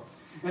Lord.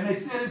 "And they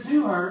said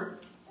unto her,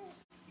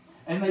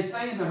 and they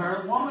say unto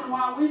her, Woman,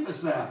 why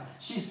weepest thou?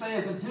 She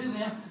saith unto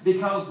them,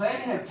 Because they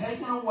have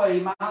taken away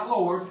my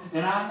Lord,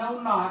 and I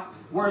know not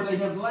where they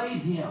have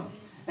laid him.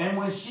 And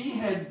when she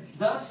had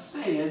thus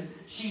said,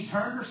 she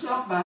turned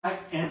herself back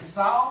and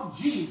saw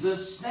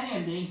Jesus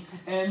standing,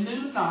 and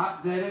knew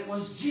not that it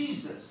was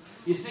Jesus."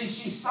 You see,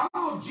 she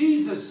saw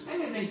Jesus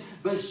standing,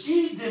 but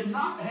she did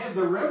not have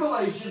the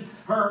revelation.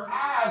 Her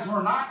eyes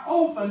were not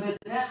opened at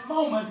that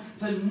moment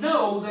to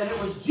know that it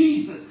was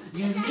Jesus.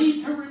 You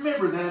need to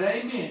remember that.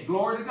 Amen.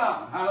 Glory to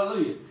God.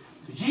 Hallelujah.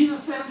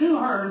 Jesus said to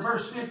her in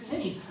verse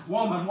 15,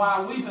 "Woman, why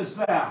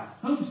weepest thou?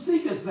 Whom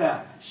seekest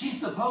thou?" She,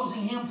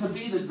 supposing him to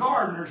be the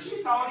gardener,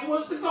 she thought he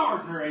was the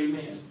gardener.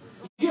 Amen.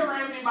 You ever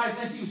have anybody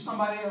think you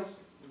somebody else?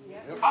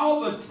 Yep. All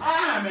the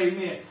time.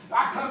 Amen.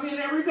 I come in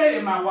every day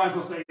and my wife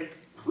will say,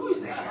 "Who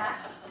is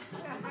that?"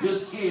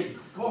 Just kidding.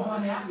 "Well,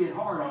 honey, I get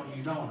hard on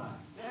you, don't I?"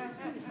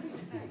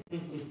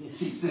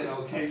 She said,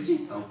 "Okay."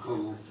 She's so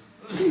cool.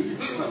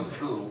 She's so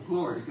cool.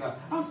 Glory to God.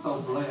 I'm so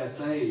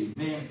blessed.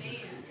 Amen.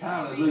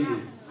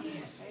 Hallelujah.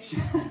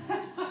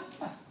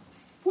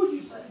 What'd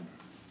you say? I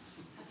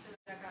said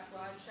I got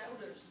broad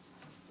shoulders.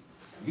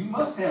 You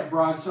must have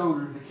broad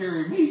shoulders to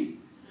carry me.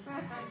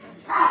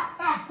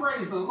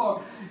 Praise the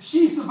Lord.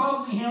 She,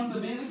 supposing him to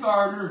be the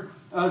gardener,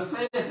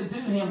 saith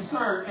unto him,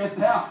 "Sir, if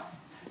thou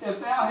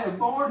have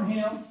borne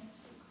him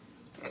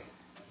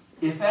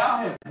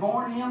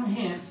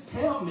hence,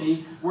 tell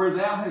me where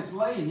thou hast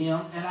laid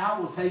him, and I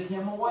will take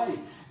him away."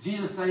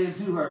 Jesus saith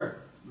unto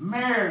her,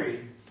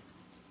 "Mary."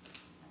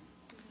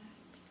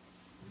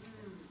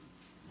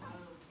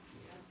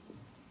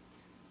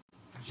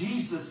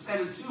 Jesus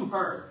said unto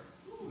her,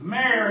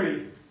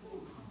 "Mary."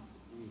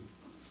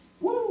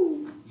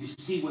 Woo! You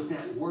see what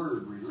that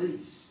word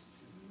released.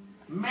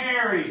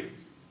 Mary.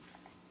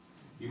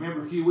 You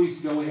remember a few weeks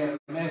ago we had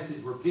a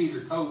message where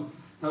Peter told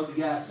the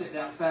guy sitting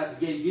outside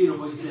the gate,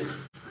 beautiful, he said,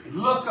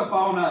 look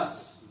upon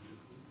us.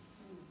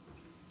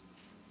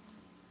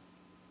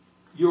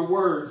 Your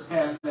words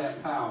have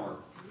that power.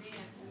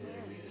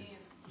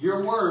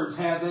 Your words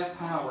have that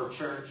power,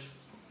 church.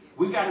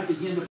 We've got to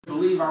begin to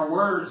believe our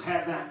words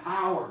have that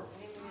power.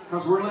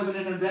 Because we're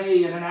living in a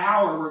day and an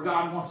hour where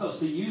God wants us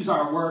to use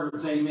our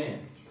words.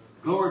 Amen.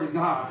 Glory to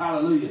God.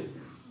 Hallelujah.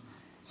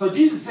 So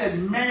Jesus said,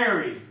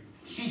 Mary.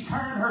 She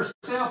turned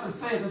herself and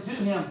saith unto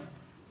him.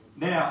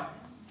 Now,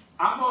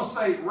 I'm going to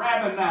say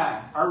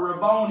Rabboni or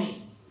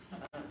Rabboni.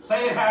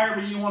 Say it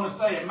however you want to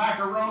say it.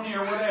 Macaroni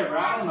or whatever.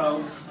 I don't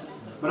know.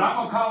 But I'm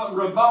going to call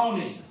it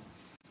Rabboni.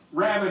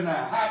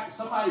 Rabboni.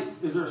 Somebody,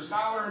 is there a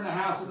scholar in the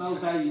house that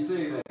knows how you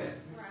say that?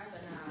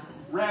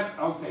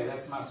 Okay,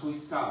 that's my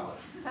sweet scholar.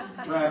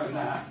 Rabboni.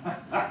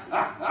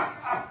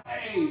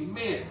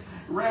 Amen.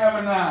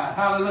 Rabboni.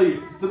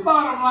 Hallelujah. The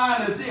bottom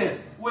line is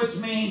this, which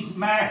means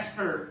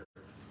master.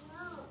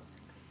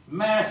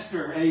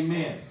 Master.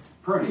 Amen.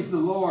 Praise the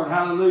Lord.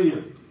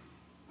 Hallelujah.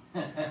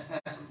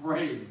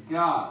 Praise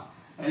God.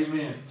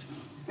 Amen.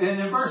 And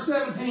in verse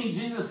 17,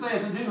 Jesus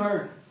saith unto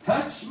her,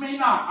 touch me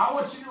not. I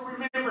want you to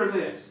remember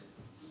this.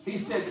 He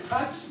said,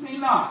 touch me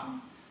not,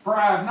 for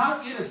I have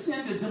not yet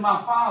ascended to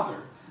my Father.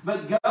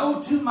 But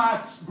go to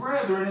my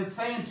brethren and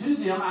say unto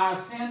them, I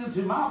ascend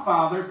unto my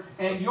Father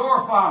and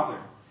your Father,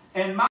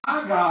 and my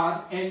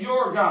God and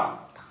your God.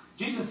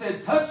 Jesus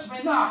said, touch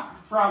me not,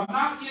 for I have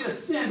not yet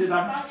ascended.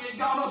 I have not yet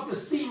gone up to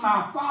see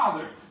my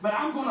Father. But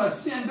I'm going to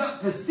ascend up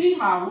to see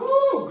my,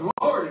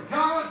 glory to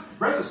God.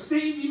 Brother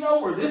Steve, you know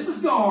where this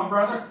is going,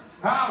 brother.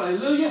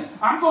 Hallelujah.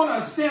 I'm going to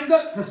ascend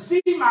up to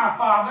see my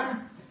Father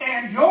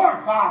and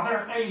your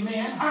Father.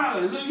 Amen.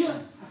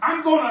 Hallelujah.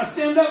 I'm going to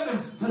ascend up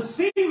to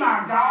see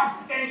my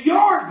God and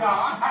your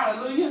God.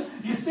 Hallelujah.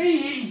 You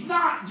see, he's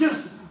not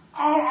just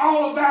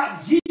all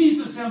about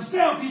Jesus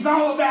himself. He's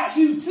all about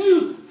you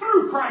too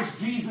through Christ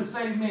Jesus.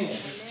 Amen.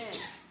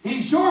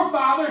 He's your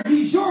Father.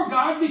 He's your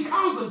God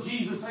because of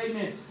Jesus.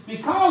 Amen.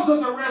 Because of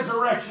the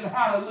resurrection.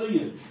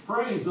 Hallelujah.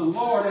 Praise the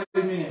Lord.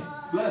 Amen.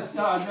 Bless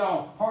God.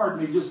 Y'all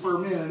pardon me just for a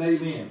minute.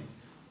 Amen.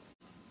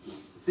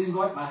 Seems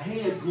like my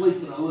head's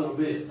leaking a little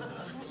bit.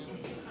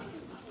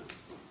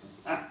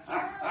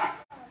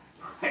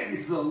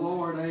 Praise the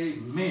Lord.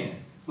 Amen.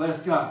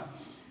 Bless God.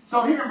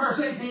 So here in verse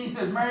 18 it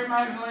says, Mary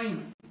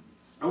Magdalene,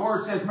 the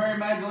word says, Mary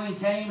Magdalene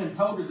came and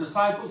told the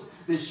disciples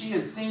that she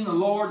had seen the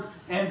Lord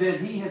and that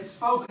he had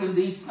spoken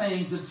these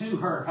things unto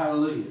her.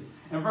 Hallelujah.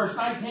 In verse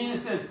 19 it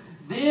says,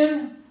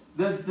 then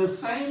the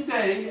same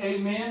day,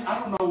 amen. I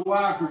don't know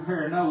why I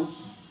prepare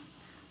notes.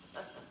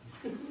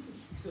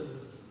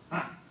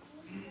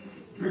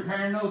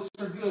 Preparing notes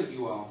are good,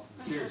 you all.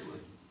 Seriously.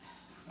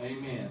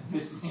 Amen.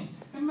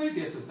 And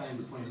maybe it's a thing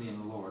between me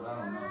and the Lord. I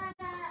don't know.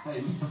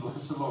 Amen.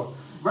 Bless the Lord.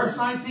 Verse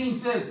 19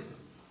 says,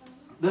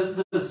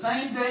 the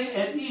same day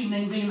at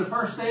evening, being the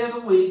first day of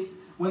the week,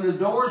 when the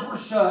doors were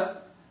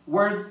shut,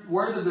 where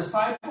the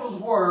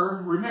disciples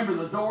were, remember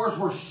the doors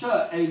were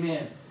shut,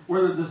 amen.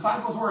 Where the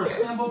disciples were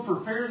assembled for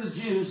fear of the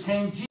Jews,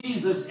 came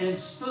Jesus and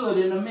stood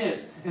in the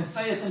midst, and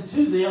saith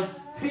unto them,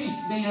 peace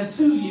be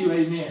unto you,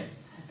 amen.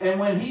 And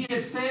when he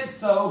had said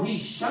so, he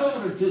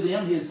showed unto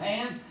them his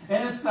hands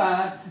and his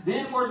side.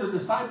 Then were the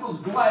disciples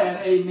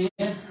glad,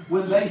 amen,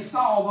 when they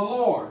saw the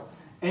Lord.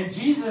 And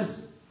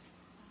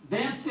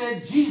then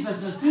said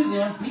Jesus unto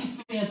them,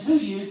 peace be unto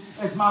you,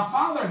 as my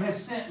Father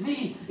has sent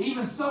me,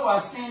 even so I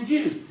send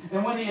you.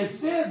 And when he had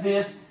said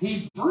this,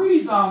 he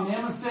breathed on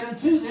them and said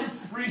unto them,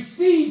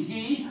 receive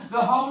ye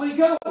the Holy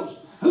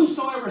Ghost.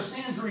 Whosoever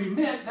sins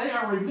remit, they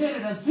are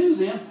remitted unto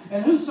them,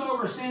 and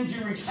whosoever sins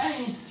you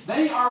retain,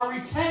 they are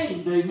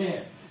retained.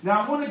 Amen.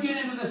 Now I want to get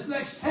into this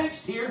next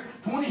text here,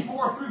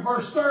 24 through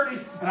verse 30,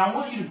 and I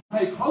want you to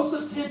pay close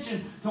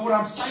attention to what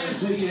I'm saying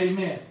to you.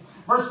 Amen.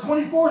 Verse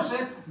 24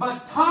 says,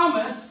 but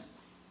Thomas,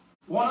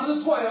 one of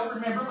the 12,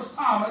 remember it was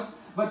Thomas,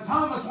 but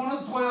Thomas, one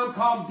of the 12,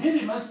 called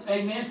Didymus,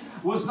 amen,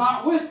 was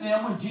not with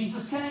them when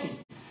Jesus came.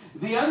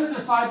 The other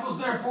disciples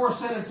therefore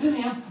said unto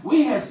him,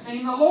 we have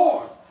seen the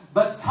Lord.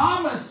 But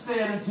Thomas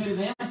said unto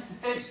them,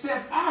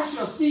 except I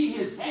shall see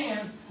his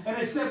hands, and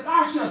except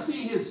I shall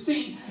see his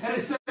feet, and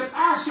except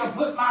I shall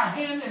put my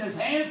hand in his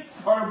hands,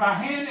 or my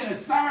hand in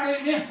his side,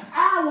 amen,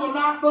 I will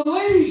not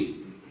believe.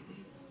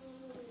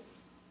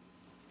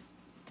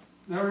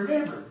 Now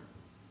remember,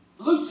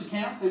 Luke's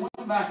account, they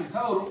went back and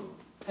told him,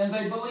 and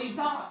they believed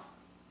not.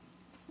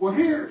 Well,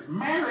 here,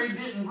 Mary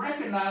didn't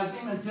recognize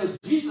him until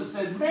Jesus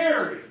said,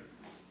 Mary.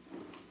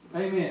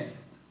 Amen.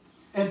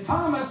 And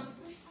Thomas,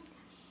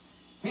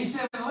 he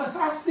said, unless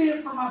I see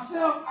it for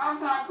myself,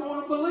 I'm not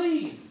going to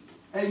believe.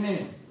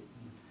 Amen.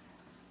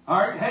 All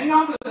right, hang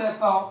on to that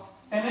thought.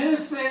 And then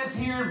it says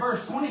here in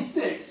verse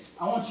 26,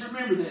 I want you to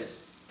remember this.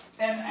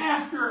 And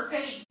after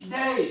 8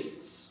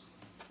 days.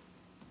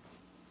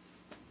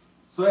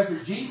 So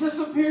after Jesus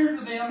appeared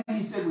to them,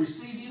 he said,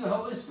 receive ye the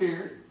Holy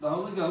Spirit, the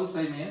Holy Ghost,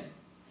 amen.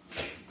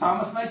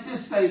 Thomas makes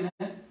his statement.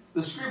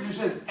 The scripture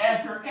says,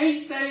 after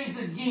 8 days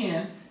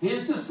again,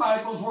 his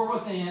disciples were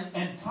within,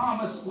 and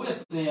Thomas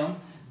with them.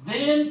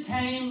 Then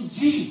came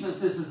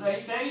Jesus. This is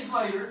 8 days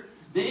later.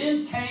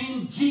 Then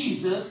came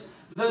Jesus,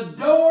 the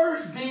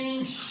doors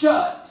being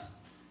shut.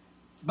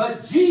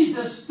 But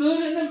Jesus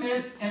stood in the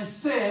midst and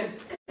said,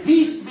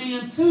 peace be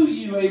unto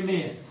you.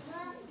 Amen.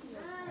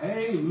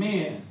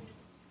 Amen.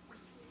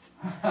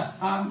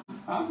 I'm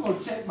going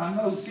to check my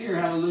notes here,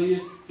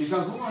 hallelujah,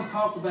 because we're going to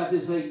talk about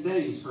this 8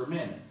 days for a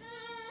minute.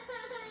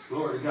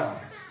 Glory to God.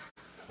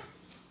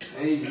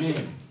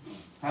 Amen.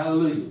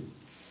 Hallelujah.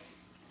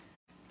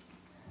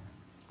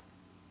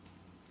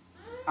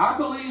 I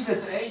believe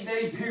that the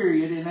 8-day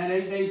period, in that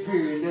 8-day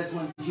period, that's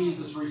when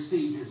Jesus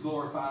received his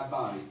glorified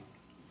body.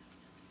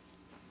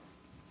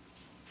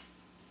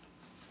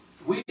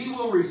 We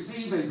will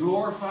receive a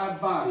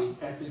glorified body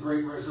at the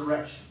great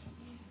resurrection.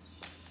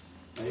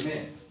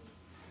 Amen.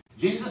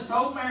 Jesus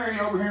told Mary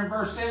over here in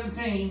verse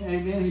 17,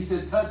 amen, he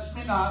said, touch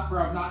me not, for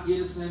I have not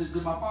yet ascended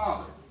to my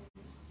Father.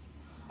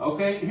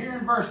 Okay, here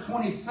in verse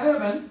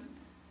 27,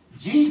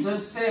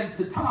 Jesus said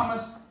to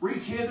Thomas,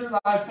 reach hither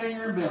thy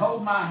finger, and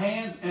behold my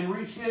hands, and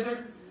reach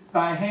hither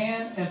thy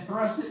hand, and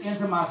thrust it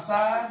into my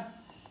side,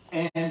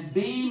 and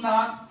be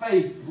not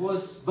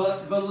faithless,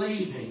 but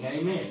believing.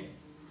 Amen.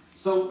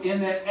 So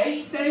in that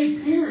 8-day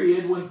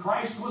period when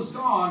Christ was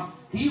gone,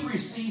 he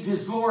received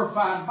his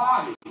glorified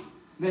body.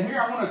 Now here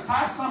I want to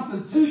tie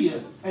something to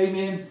you,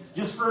 amen,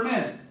 just for a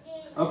minute.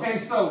 Okay,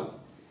 so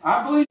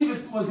I believe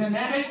it was in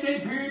that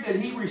 8-day period that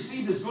he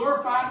received his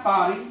glorified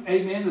body,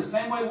 amen, the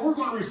same way we're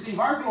going to receive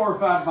our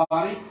glorified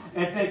body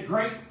at that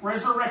great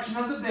resurrection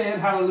of the dead,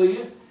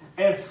 hallelujah,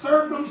 as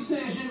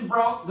circumcision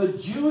brought the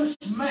Jewish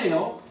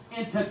male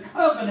into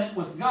covenant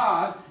with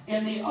God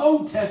in the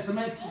Old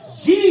Testament.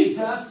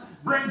 Jesus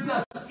brings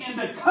us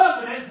into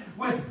covenant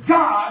with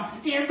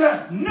God in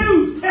the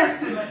New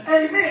Testament.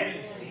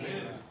 Amen.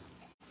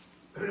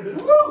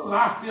 Woo,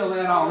 I feel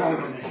that all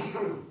over me.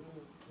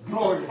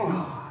 Glory to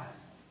God.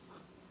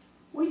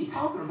 What are you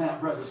talking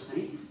about, Brother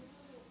Steve?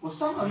 Well,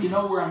 some of you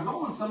know where I'm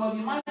going. Some of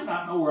you might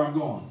not know where I'm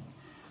going.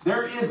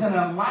 There is an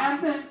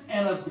alignment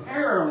and a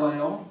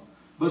parallel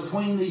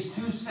between these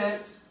two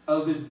sets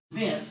of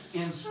events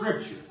in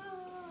Scripture.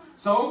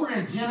 So over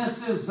in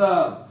Genesis,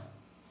 I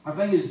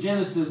think it's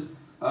Genesis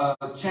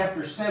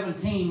chapter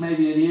 17,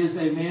 maybe it is,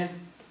 amen.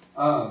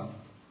 God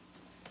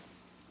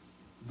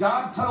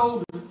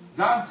told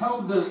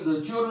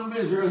the children of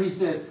Israel, he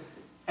said,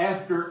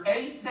 after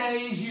 8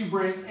 days you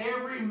bring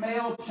every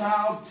male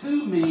child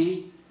to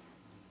me,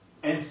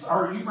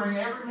 or you bring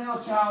every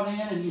male child in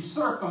and you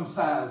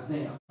circumcise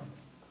them.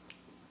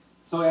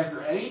 So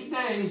after 8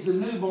 days, the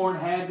newborn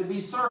had to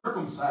be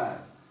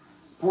circumcised.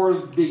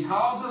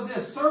 Because of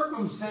this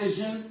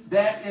circumcision,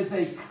 that is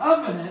a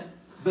covenant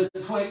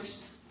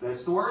betwixt,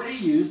 that's the word he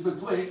used,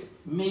 betwixt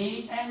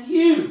me and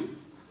you.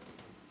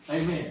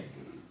 Amen.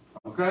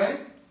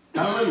 Okay?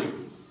 Hallelujah.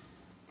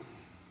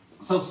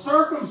 So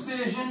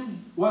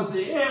circumcision was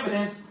the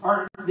evidence,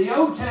 or the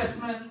Old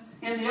Testament,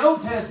 in the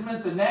Old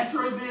Testament, the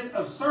natural event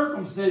of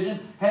circumcision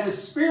had a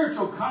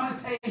spiritual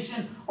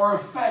connotation or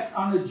effect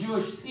on the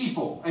Jewish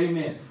people.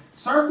 Amen.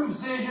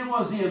 Circumcision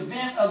was the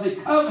event of the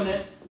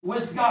covenant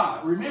with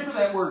God. Remember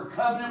that word,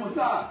 covenant with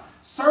God.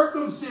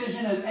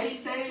 Circumcision at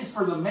 8 days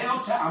for the male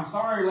child. I'm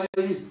sorry,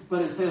 ladies,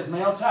 but it says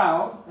male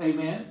child.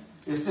 Amen.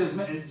 It says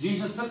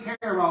Jesus took care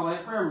of all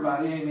that for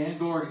everybody. Amen.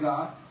 Glory to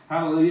God.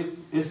 Hallelujah.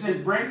 It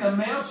says, bring the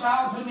male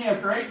child to me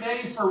after 8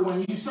 days, for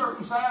when you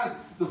circumcise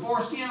the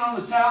foreskin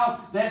on the child,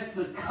 that's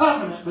the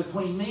covenant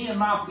between me and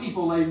my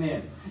people.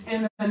 Amen.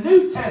 In the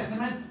New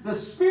Testament, the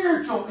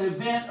spiritual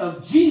event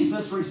of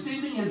Jesus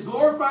receiving his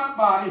glorified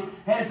body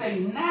has a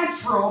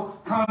natural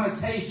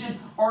connotation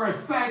or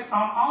effect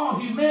on all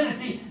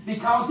humanity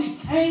because he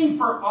came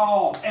for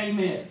all.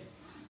 Amen.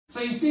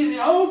 So you see, in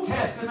the Old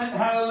Testament,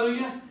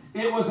 hallelujah,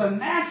 it was a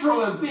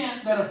natural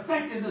event that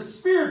affected the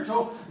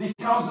spiritual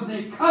because of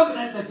the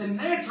covenant that the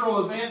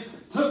natural event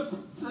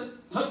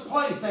took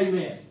place.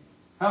 Amen.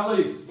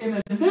 Hallelujah.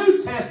 In the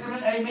New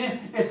Testament,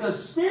 amen, it's a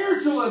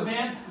spiritual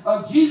event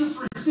of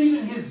Jesus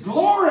receiving his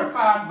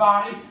glorified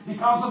body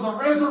because of the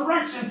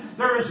resurrection.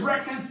 There is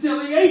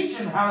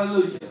reconciliation.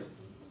 Hallelujah.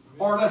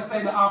 Or let's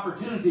say the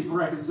opportunity for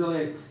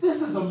reconciliation.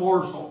 This is a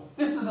morsel.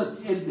 This is a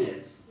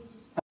tidbit.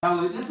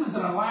 Hallelujah. This is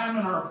an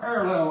alignment or a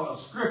parallel of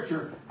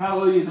Scripture,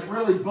 hallelujah, that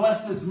really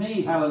blesses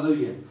me,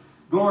 hallelujah.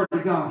 Glory to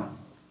God.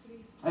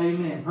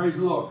 Amen. Praise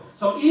the Lord.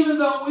 So even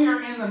though we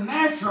are in the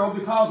natural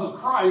because of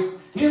Christ,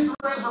 his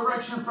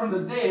resurrection from the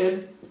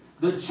dead,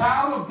 the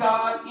child of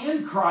God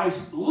in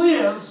Christ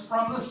lives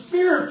from the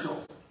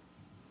spiritual.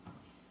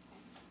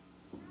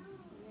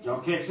 Did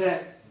y'all catch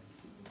that?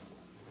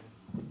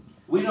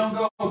 We don't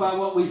go by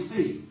what we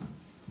see.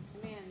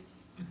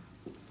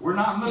 We're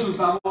not moved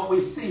by what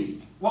we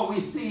see. What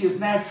we see is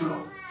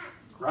natural,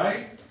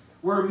 right?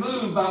 We're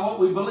moved by what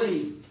we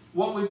believe.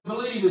 What we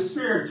believe is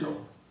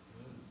spiritual.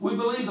 We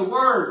believe the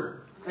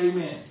Word.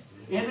 Amen.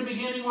 In the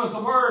beginning was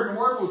the Word, and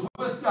the Word was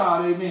with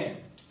God. Amen.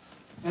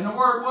 And the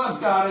Word was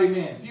God.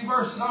 Amen. A few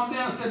verses on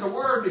down said the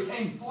Word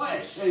became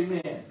flesh.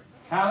 Amen.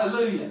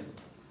 Hallelujah.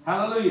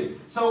 Hallelujah.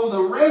 So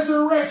the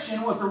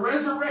resurrection, what the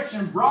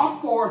resurrection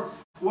brought forth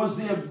was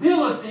the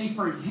ability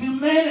for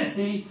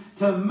humanity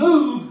to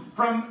move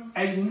from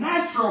a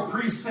natural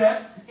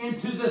precept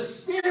into the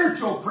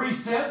spiritual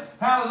precept.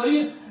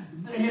 Hallelujah.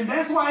 And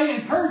that's why he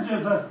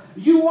encourages us.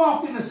 You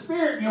walk in the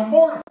Spirit and you'll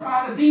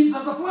mortify the deeds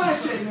of the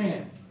flesh.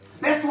 Amen.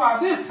 That's why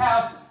this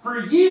house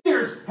for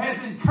years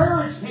has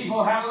encouraged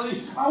people,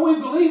 hallelujah. Oh, we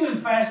believe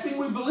in fasting.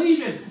 We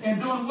believe in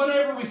doing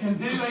whatever we can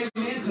do,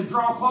 amen, to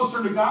draw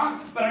closer to God.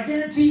 But I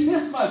guarantee you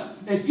this much.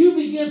 If you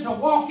begin to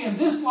walk in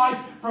this life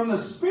from the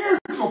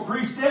spiritual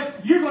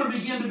precept, you're going to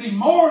begin to be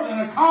more than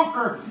a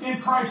conqueror in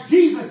Christ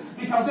Jesus,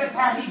 because that's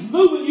how He's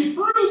moving you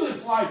through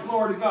this life,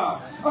 glory to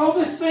God. Oh,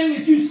 this thing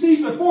that you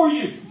see before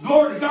you,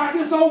 glory to God,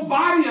 this old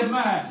body of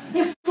mine,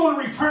 it's going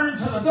to return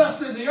to the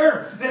dust of the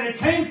earth that it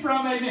came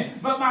from, amen.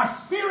 But my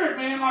spirit,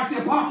 man, like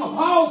the Apostle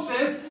Paul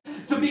says,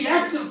 to be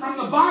absent from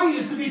the body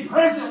is to be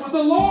present with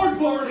the Lord,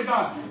 glory to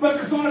God. But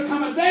there's going to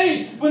come a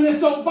day when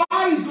this old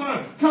body's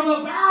going to come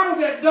up out of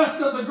that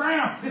dust of the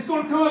ground. It's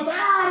going to come up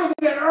out of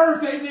that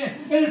earth,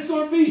 amen. And it's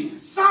going to be,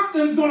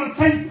 something's going to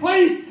take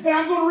place, and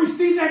I'm going to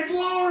receive that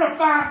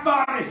glorified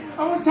body.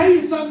 I want to tell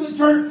you something,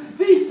 church.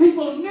 These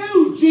people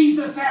knew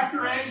Jesus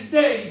after 8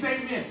 days,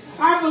 amen.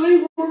 I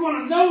believe we're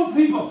going to know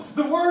people.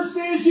 The Word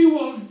says you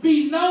will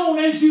be known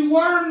as you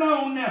were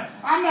known now.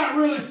 I'm not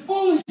really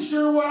fully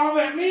sure what all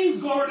that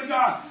means, glory to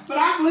God. But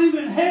I believe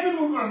in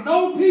heaven we're going to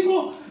know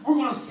people. We're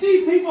going to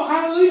see people,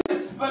 hallelujah.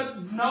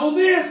 But know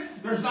this,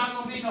 there's not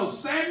going to be no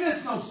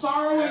sadness, no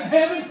sorrow in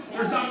heaven.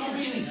 There's not going to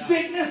be any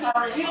sickness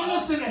or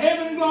illness in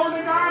heaven, glory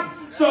to God.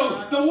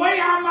 So the way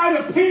I might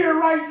appear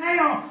right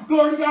now,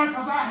 glory to God,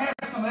 because I have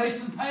some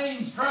aches and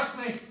pains, trust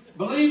me.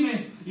 Believe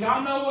me,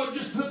 y'all know what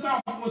just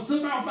was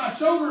took off my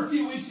shoulder a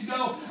few weeks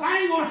ago. I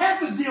ain't going to have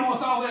to deal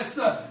with all that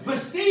stuff. But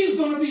Steve's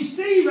going to be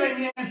Steve,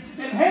 amen,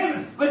 in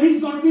heaven. But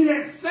he's going to be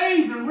that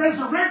saved and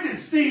resurrected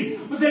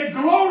Steve with that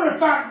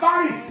glorified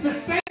body. The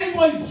same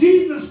way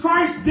Jesus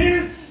Christ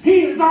did it.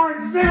 He is our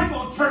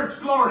example, church.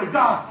 Glory to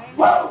God.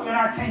 Whoa! And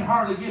I can't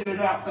hardly get it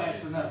out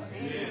fast enough.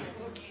 Amen.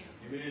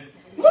 Amen.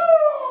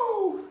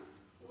 Woo!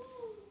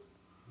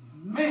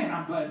 Man,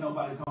 I'm glad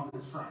nobody's on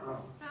this front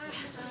row.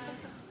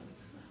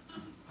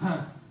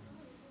 Huh.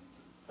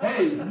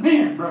 Hey,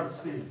 man, Brother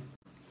Steve.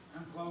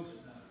 I'm close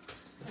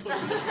enough.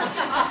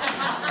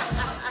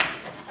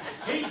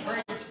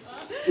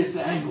 It's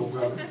the angle,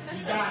 brother.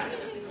 You got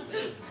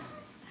it.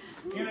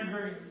 In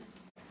agreement.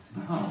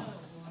 No.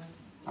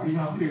 Are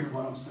y'all hearing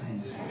what I'm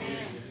saying this morning?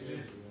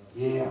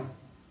 Yeah.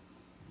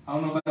 I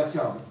don't know about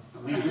y'all,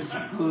 but for me, this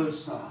is good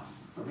stuff.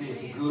 For me,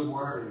 it's a good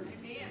word.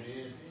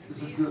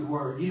 It's a good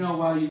word. You know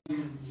why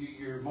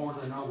you're more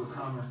than an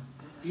overcomer?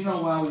 You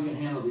know why we can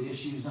handle the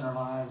issues in our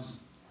lives?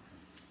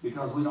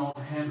 Because we don't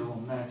handle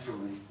them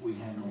naturally. We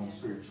handle them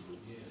spiritually.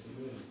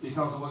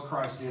 Because of what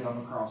Christ did on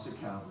the cross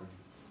at Calvary.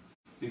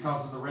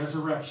 Because of the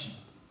resurrection.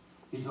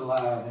 He's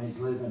alive and He's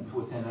living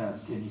within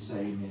us. Can you say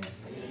amen?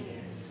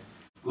 Amen.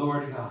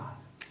 Glory to God.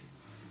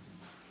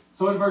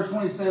 So in verse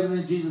 27,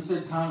 then Jesus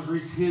said, Thomas,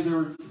 reach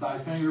hither thy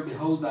finger,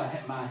 behold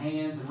my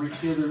hands, and reach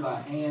hither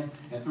thy hand,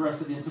 and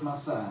thrust it into my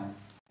side.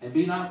 And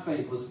be not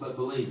faithless, but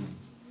believing.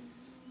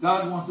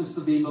 God wants us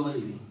to be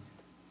believing.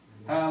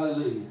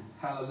 Hallelujah.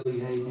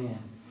 Hallelujah. Amen.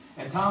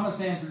 And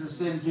Thomas answered and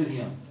said unto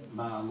him,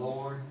 my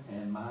Lord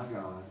and my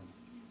God.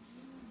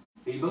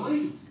 He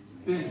believed.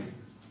 Didn't he?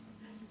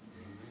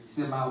 He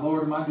said, my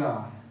Lord and my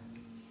God.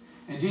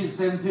 And Jesus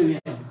said unto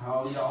him,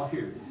 oh, y'all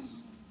hear this.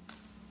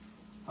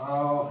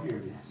 Oh, hear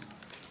this.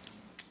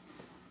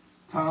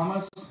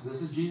 Thomas,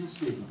 this is Jesus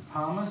speaking.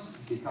 Thomas,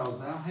 because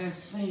thou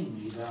hast seen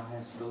me, thou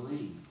hast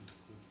believed.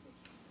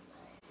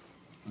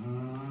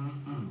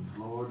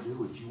 Lord, do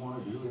what you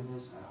want to do in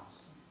this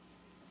house.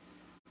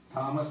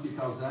 Thomas,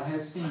 because thou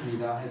hast seen me,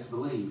 thou hast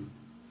believed.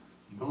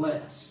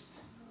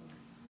 Blessed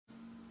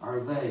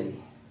are they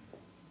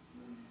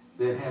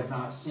that have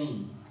not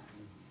seen,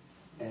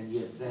 and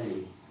yet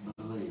they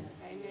believe.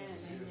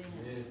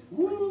 Amen.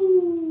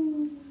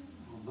 Woo!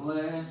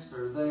 Blessed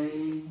are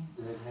they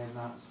that have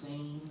not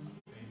seen,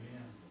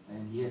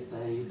 and yet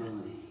they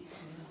believe.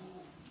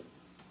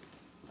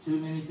 Too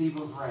many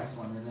people's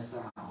wrestling in this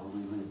hour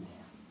we live in.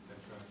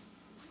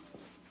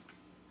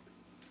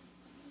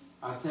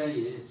 I tell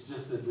you, it's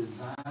just a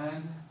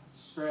designed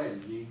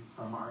strategy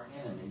from our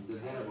enemy, the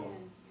devil.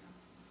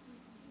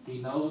 He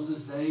knows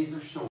his days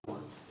are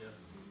short.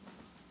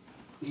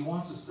 He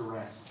wants us to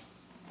wrestle.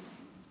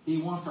 He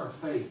wants our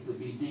faith to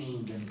be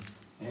deemed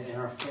and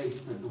our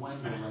faith to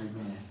dwindle.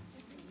 Amen.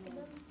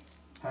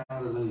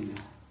 Hallelujah.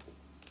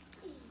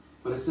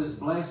 But it says,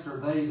 blessed are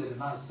they that have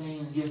not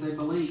seen, and yet they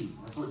believe.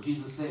 That's what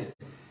Jesus said.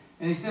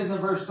 And he says in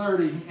verse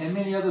 30, and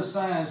many other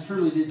signs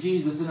truly did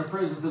Jesus in the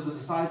presence of the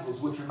disciples,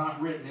 which are not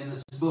written in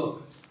this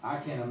book. I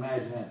can't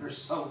imagine that. There's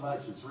so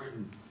much that's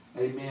written,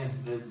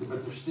 amen,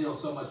 but there's still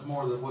so much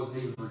more that wasn't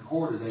even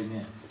recorded,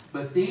 amen.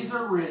 But these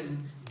are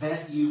written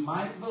that you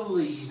might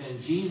believe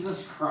in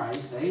Jesus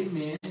Christ,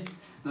 amen,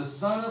 the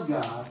Son of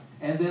God,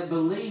 and that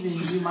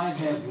believing you might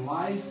have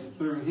life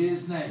through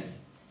His name.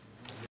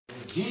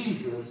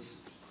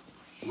 Jesus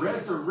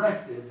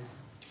resurrected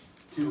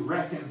to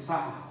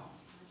reconcile.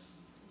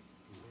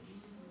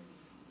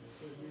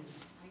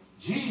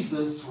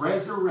 Jesus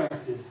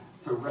resurrected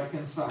to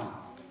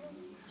reconcile.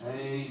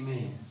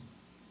 Amen.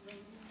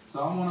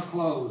 So I'm going to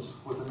close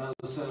with another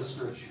set of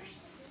scriptures.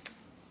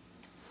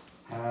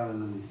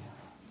 Hallelujah.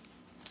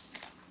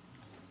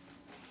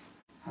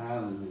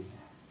 Hallelujah.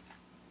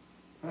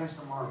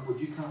 Pastor Mark, would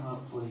you come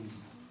up,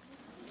 please?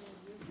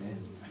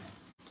 And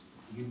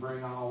you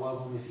bring all of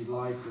them if you'd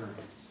like, or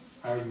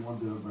however you want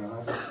to do it,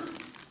 brother.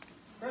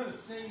 Brother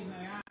Steve,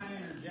 may I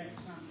interject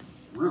something?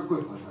 Real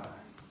quickly, brother.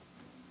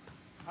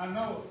 I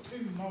know of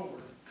two more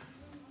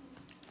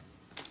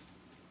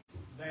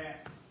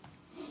that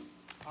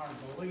are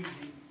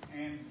believing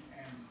and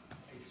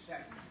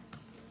accepting.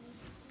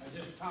 I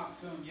just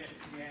talked to them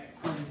yesterday.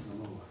 Praise the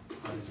Lord.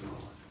 Praise the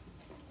Lord.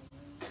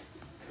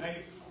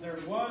 There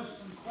was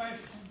some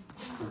question,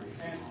 Praise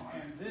the Lord.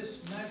 and this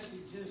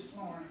message this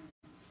morning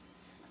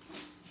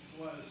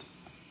was,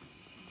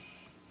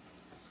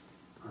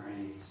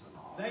 Praise the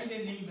Lord. they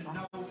didn't even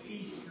know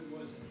Easter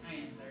was at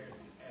hand there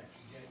at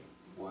the gate.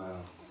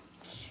 Wow.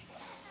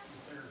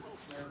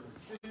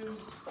 There were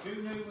two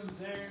new ones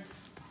there,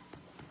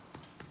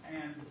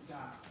 and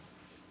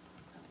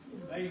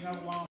they no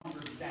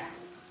longer doubt.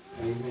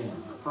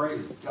 Amen.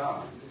 Praise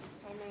God.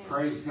 Amen.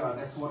 Praise God.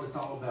 That's what it's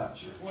all about,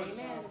 church. What it's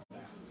Amen. all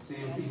about.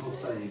 Seeing people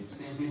saved.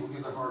 Seeing people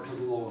give their heart to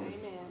the Lord.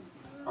 Amen.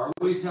 Are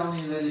we telling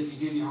you that if you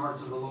give your heart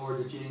to the Lord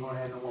that you ain't going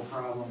to have no more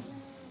problems?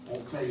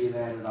 Won't tell you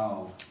that at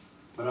all.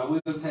 But I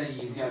will tell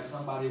you, you've got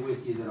somebody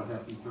with you that'll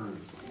help you through.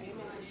 Amen.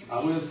 I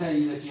will tell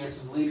you that you have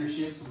some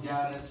leadership, some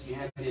guidance. You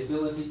have the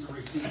ability to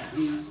receive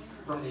peace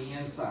from the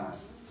inside.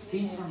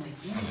 Peace from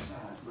the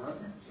inside,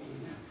 brother.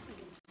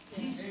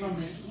 Peace from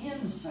the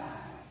inside.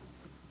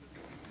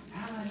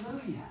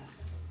 Hallelujah.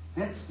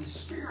 That's the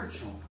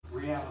spiritual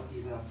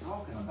reality that I'm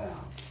talking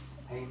about.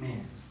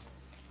 Amen.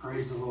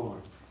 Praise the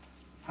Lord.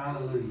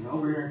 Hallelujah.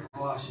 Over here in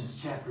Colossians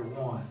chapter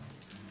 1.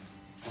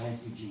 Thank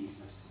you,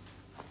 Jesus.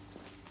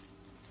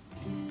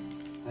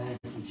 Thank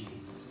you,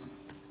 Jesus.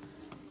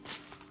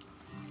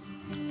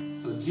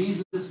 So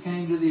Jesus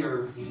came to the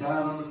earth. He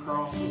died on the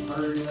cross, was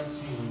buried in a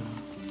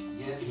tomb.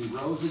 Yet he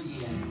rose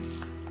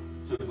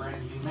again to bring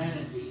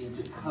humanity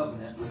into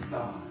covenant with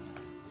God.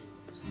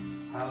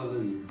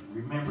 Hallelujah.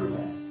 Remember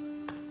that.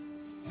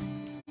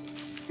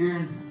 Here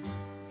in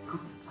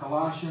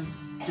Colossians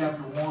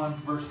chapter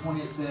 1, verse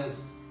 20, it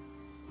says,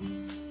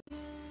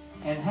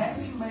 "And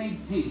having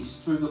made peace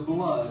through the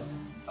blood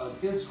of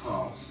his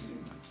cross,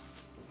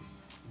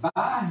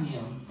 by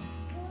him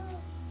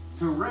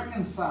to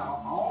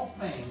reconcile all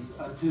things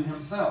unto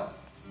himself.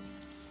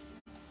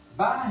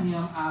 By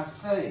him I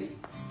say,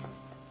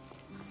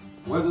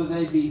 whether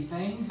they be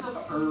things of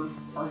earth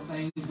or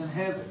things in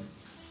heaven.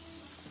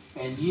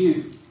 And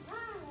you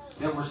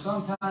that were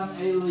sometime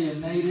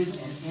alienated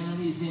and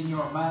enemies in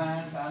your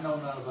mind." I know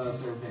none of us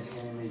have ever been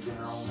enemies in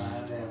our own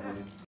mind, have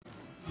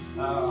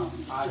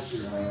we? I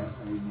sure have.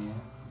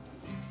 Amen.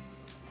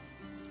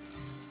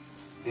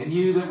 "And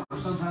you that were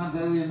sometimes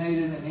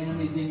alienated and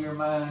enemies in your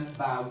mind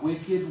by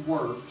wicked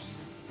works,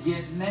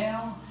 yet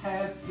now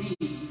hath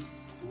he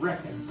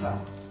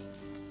reconciled."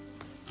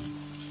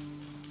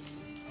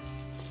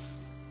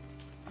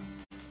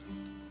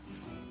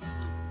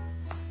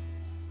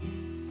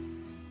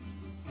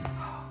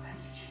 Oh, thank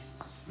you,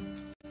 Jesus.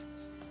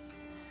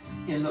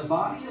 "In the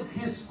body of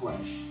his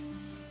flesh,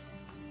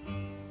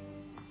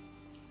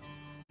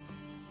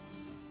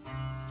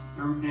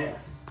 through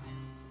death,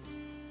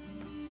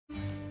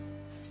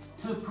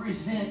 to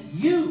present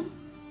you,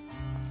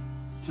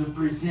 to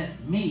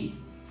present me."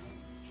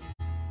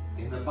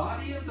 In the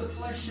body of the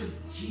flesh of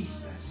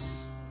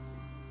Jesus,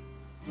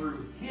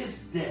 through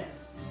his death,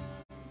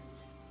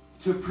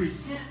 to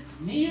present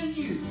me and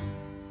you,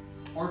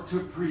 or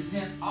to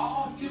present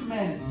all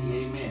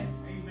humanity. Amen.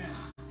 Amen.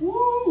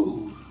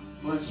 Woo!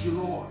 Bless you,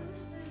 Lord.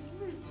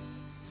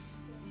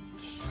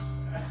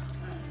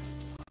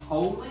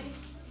 Holy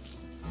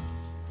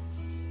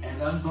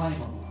and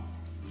unblameable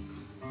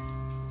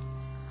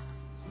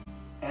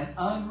and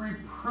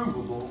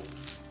unreprovable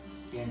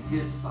in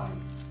his sight.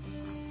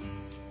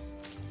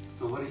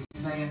 So what he's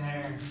saying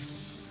there,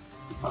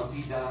 because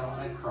he died on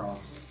that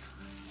cross,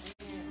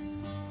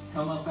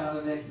 come up out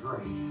of that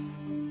grave,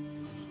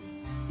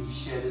 he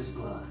shed his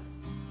blood,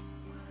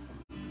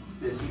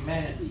 that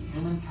humanity,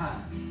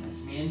 humankind, that's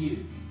me and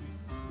you,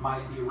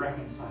 might be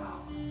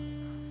reconciled.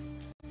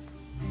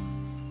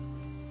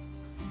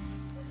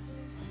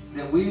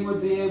 That we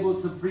would be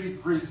able to be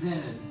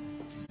presented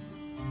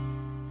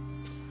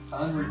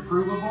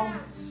unreprovable,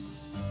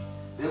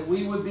 that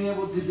we would be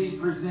able to be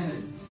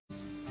presented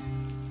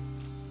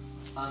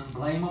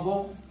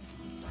unblameable.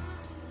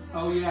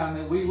 Oh yeah, and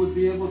that we would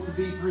be able to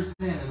be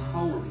presented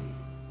holy.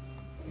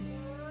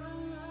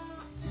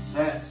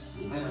 That's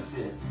the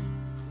benefit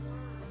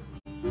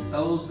that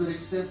those that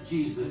accept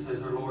Jesus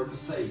as their Lord and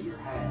Savior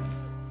have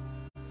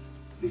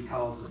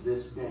because of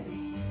this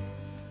day.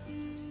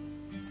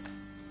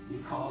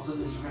 Because of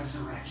his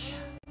resurrection.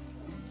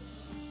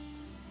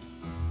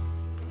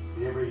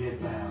 Every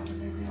head bowed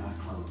and every eye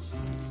closed,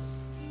 please.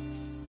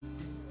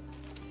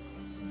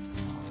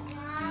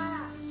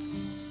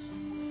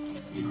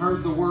 You've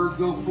heard the word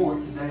go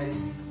forth today.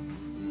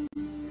 You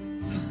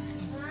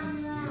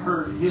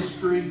heard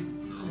history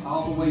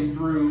all the way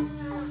through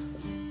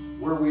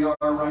where we are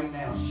right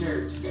now.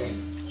 Share it today.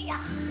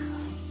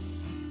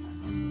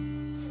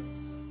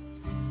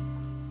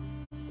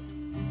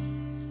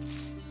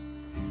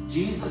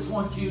 Jesus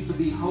wants you to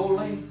be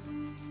holy,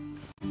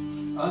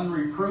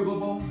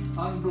 unreprovable,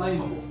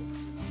 unblameable.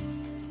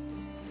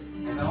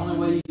 And the only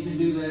way you can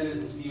do that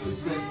is if you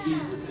accept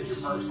Jesus as your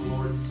personal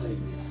Lord and Savior.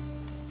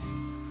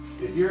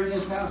 If you're in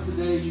this house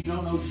today and you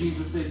don't know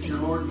Jesus as your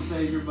Lord and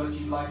Savior, but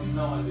you'd like to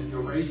know Him, if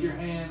you'll raise your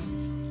hand,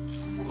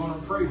 we're going to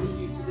pray with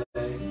you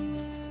today.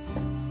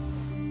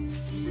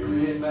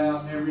 Every head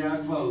bowed and every eye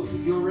closed.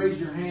 If you'll raise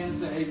your hand and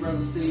say, hey,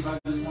 Brother Steve, I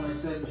just want to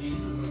accept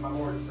Jesus as my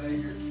Lord and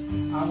Savior.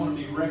 I want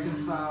to be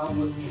reconciled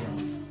with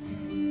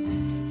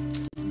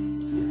Him.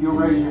 If you'll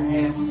raise your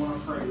hand, we want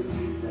to pray with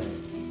you today.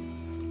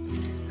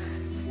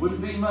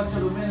 Wouldn't be much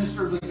of a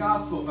minister of the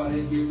gospel if I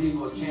didn't give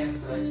people a chance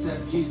to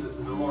accept Jesus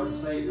as their Lord and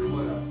Savior,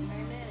 would I?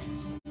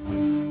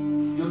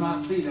 Amen. You'll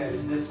not see that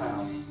in this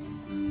house.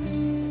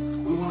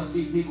 We want to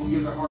see people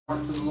give their heart to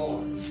the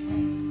Lord.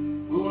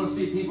 We want to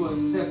see people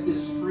accept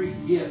this free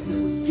gift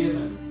that was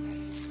given.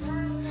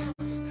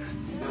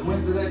 That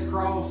went to that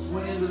cross,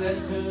 went into that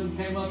tomb,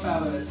 came up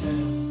out of that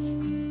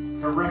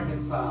tomb to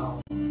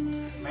reconcile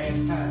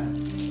mankind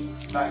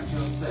back to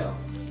Himself.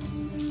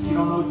 You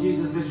don't know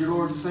Jesus as your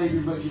Lord and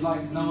Savior, but you'd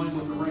like to know Him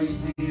with a raised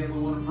hand, we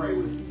want to pray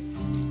with you.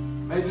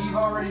 Maybe you've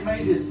already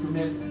made this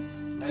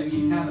commitment. Maybe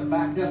you kind of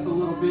backed up a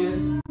little bit.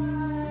 You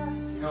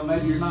know,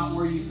 maybe you're not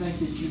where you think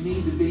that you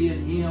need to be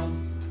in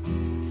Him.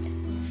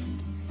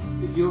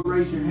 If you'll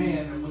raise your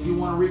hand, and when you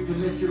want to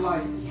recommit your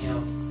life to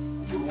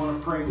Him, we want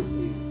to pray with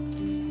you.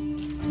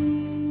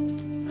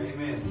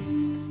 Amen.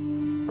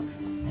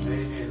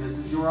 Amen. This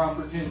is your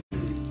opportunity.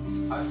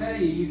 I tell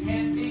you, you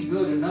can't be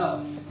good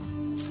enough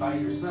by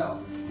yourself.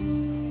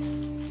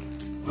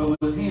 But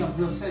with Him,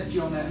 He'll set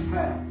you on that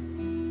path.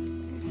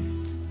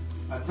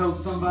 I told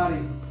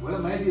somebody, well,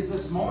 maybe it's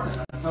this morning,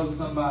 I told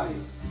somebody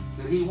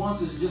that He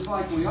wants us just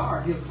like we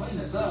are. He'll clean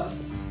us up.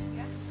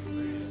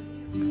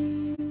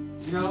 You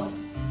know,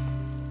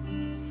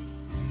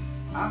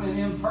 I'm an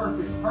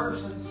imperfect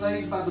person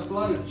saved by the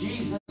blood of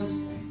Jesus,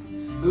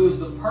 who is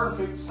the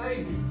perfect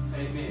Savior.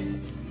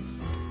 Amen.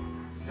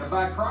 Now,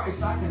 by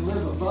Christ, I can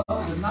live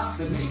above and not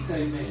beneath.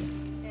 Amen.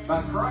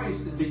 By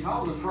Christ, and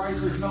because of Christ,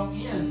 there's no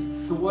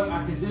end to what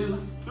I can do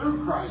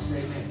through Christ.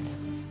 Amen.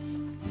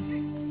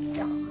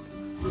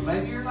 But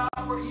maybe you're not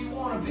where you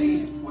want to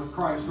be with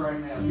Christ right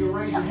now. If you'll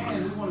raise your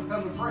hand, we want to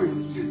come and pray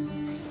with you.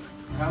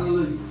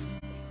 Hallelujah.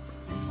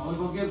 Only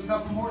going to give a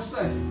couple more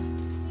seconds.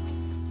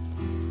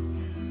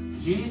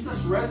 Jesus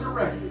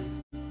resurrected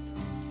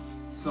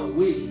so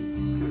we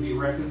could be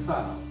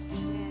reconciled.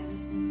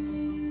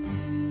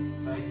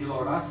 Thank you,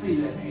 Lord. I see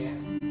that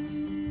hand.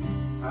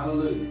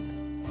 Hallelujah.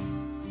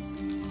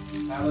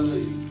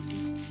 Hallelujah.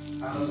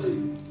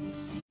 Hallelujah.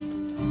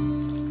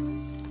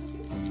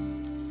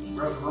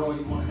 Brother Roy,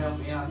 you want to help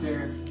me out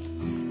there?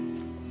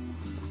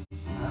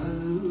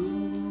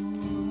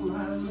 Hallelujah.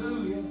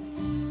 Hallelujah.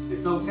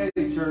 It's okay,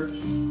 church.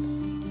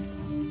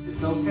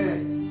 It's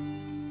okay.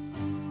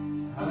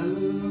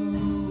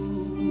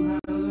 Hallelujah.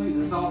 Hallelujah.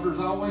 This altar is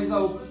always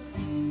open.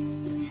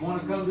 If you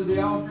want to come to the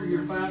altar,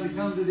 you're fine to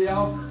come to the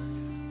altar.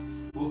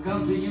 We'll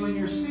come to you in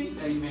your seat.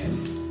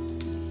 Amen.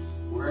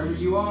 Wherever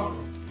you are.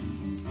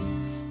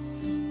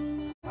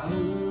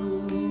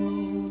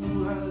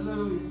 Hallelujah,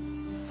 hallelujah,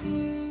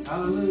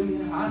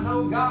 hallelujah. I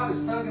know God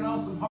is tugging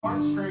on some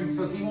heartstrings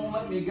because He won't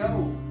let me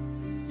go.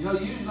 You know,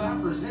 usually I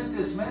present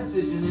this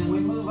message and then we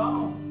move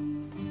on.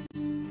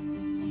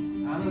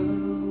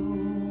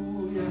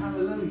 Hallelujah,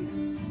 hallelujah.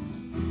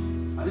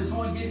 I just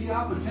want to give you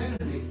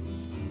opportunity.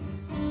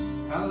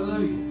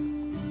 Hallelujah.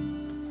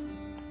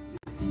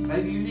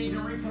 Maybe you need to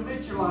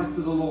recommit your life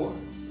to the Lord.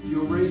 If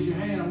you'll raise your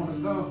hand, I want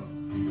to go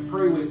and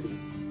pray with you.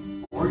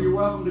 Or you're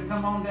welcome to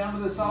come on down to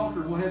this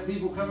altar and we'll have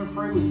people come and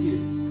pray with you.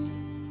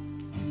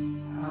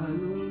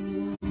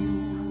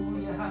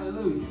 Hallelujah,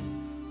 hallelujah.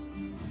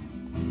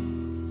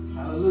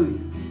 Hallelujah.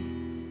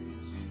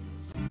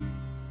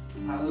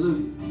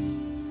 Hallelujah.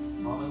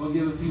 Well, I'm going to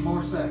give a few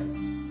more seconds.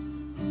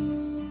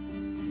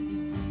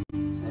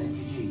 Thank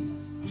you,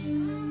 Jesus.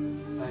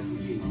 Thank you,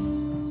 Jesus.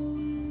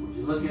 Would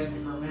you look at me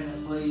for a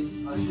minute, please,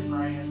 unless you're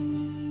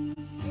praying?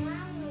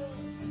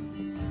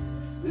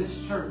 This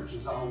church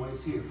is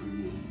always here for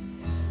you.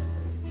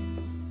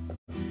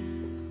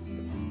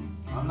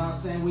 I'm not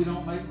saying we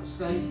don't make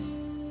mistakes,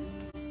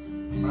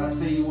 but I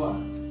tell you what,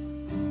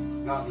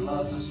 God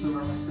loves us through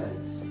our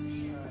mistakes.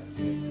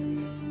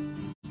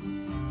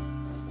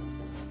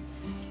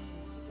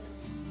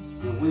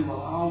 But we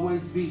will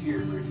always be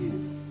here for you.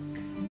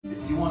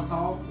 If you want to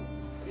talk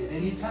at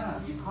any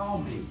time, you call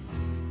me.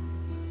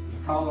 You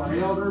call our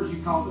elders,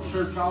 you call the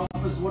church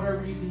office,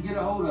 whatever you can get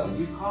a hold of,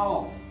 you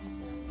call.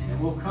 And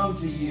we'll come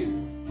to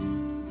you.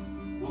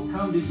 We'll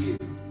come to you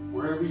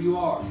wherever you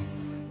are.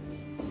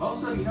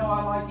 Most of you know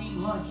I like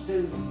eating lunch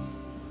too.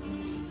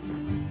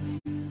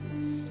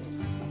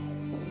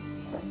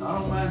 So I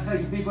don't mind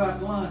taking people out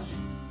to lunch.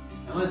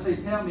 Unless they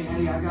tell me,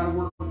 hey, I got to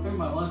work through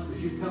my lunch, but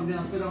you come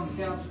down, sit on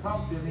the couch, and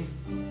talk to me.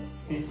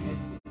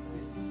 Amen.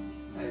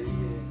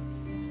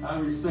 I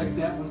respect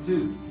that one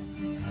too.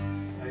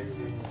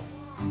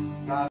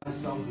 Amen. God is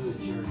so good,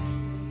 church.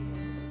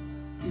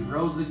 He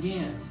rose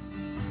again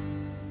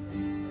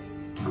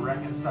to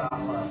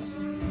reconcile us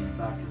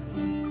back to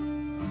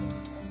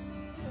Him.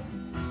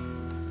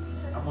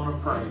 I'm going to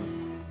pray.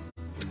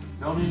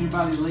 Don't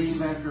anybody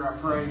leave after I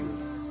pray,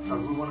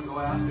 because we want to go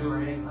out and do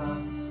our egg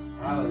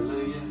hunt.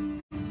 Hallelujah.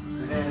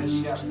 Dad,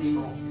 you got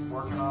people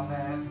working on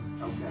that?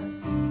 Okay.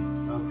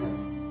 Okay.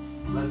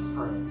 Let's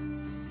pray.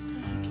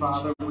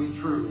 Father, we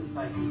truly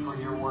thank you for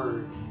your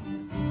word.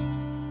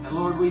 And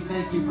Lord, we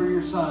thank you for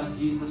your Son,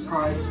 Jesus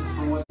Christ, and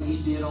for what He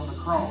did on the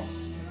cross.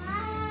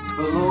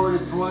 But Lord,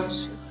 it's what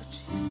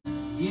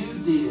you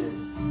did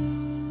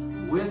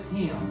with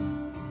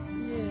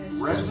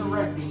Him,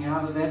 resurrecting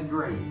out of that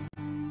grave.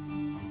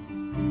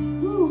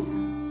 Woo.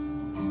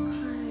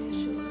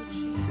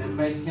 That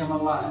makes Him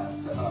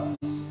alive to us.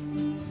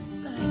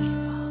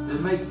 That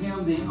makes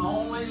Him the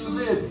only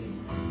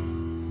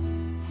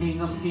living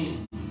King of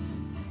Kings,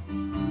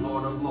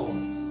 Lord of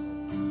Lords.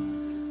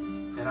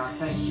 And I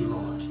thank you,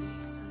 Lord.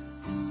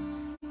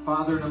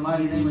 Father, in the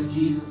mighty name of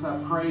Jesus, I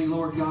pray,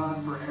 Lord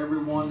God, for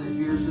everyone that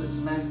hears this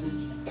message,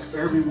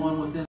 everyone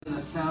within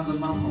the sound of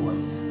my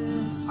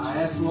voice. I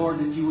ask, Lord,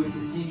 that you would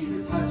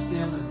continue to touch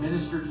them and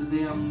minister to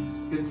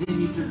them,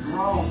 continue to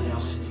draw them in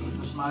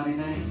Jesus' mighty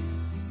name.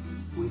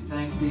 We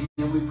thank thee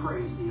and we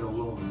praise thee, O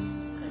Lord.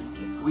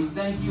 We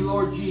thank you,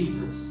 Lord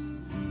Jesus,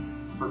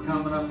 for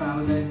coming up out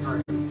of that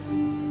grave.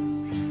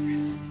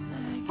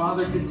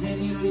 Father,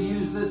 continue to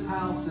use this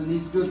house and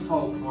these good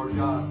folk, Lord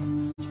God,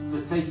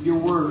 to take your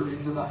word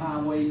into the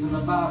highways and the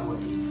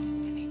byways.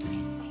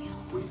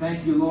 We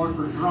thank you, Lord,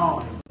 for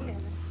drawing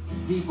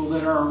people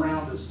that are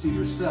around us to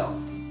yourself.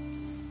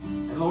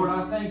 And Lord,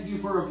 I thank you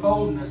for a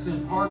boldness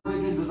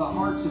imparted into the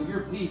hearts of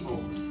your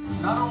people,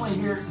 not only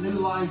here at New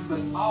Life, but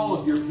all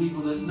of your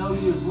people that know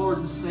you as Lord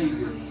and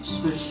Savior,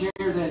 to share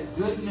that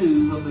good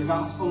news of the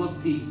gospel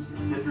of peace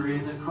that there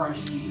is in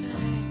Christ Jesus.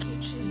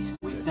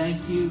 We thank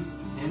you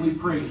and we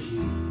praise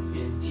you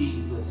in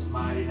Jesus'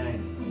 mighty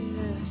name.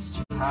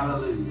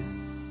 Hallelujah.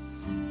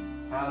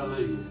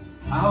 Hallelujah.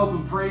 I hope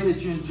and pray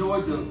that you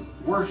enjoyed the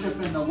worship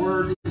and the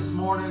word this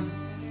morning.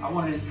 I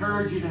want to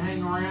encourage you to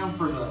hang around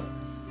for the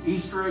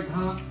Easter egg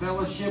hunt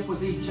fellowship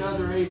with each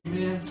other.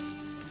 Amen.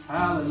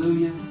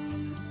 Hallelujah.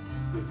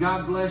 But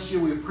God bless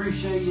you. We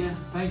appreciate you.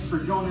 Thanks for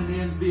joining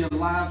in via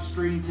live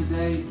stream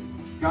today.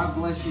 God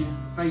bless you,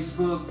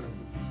 Facebook,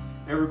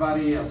 and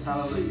everybody else.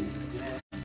 Hallelujah.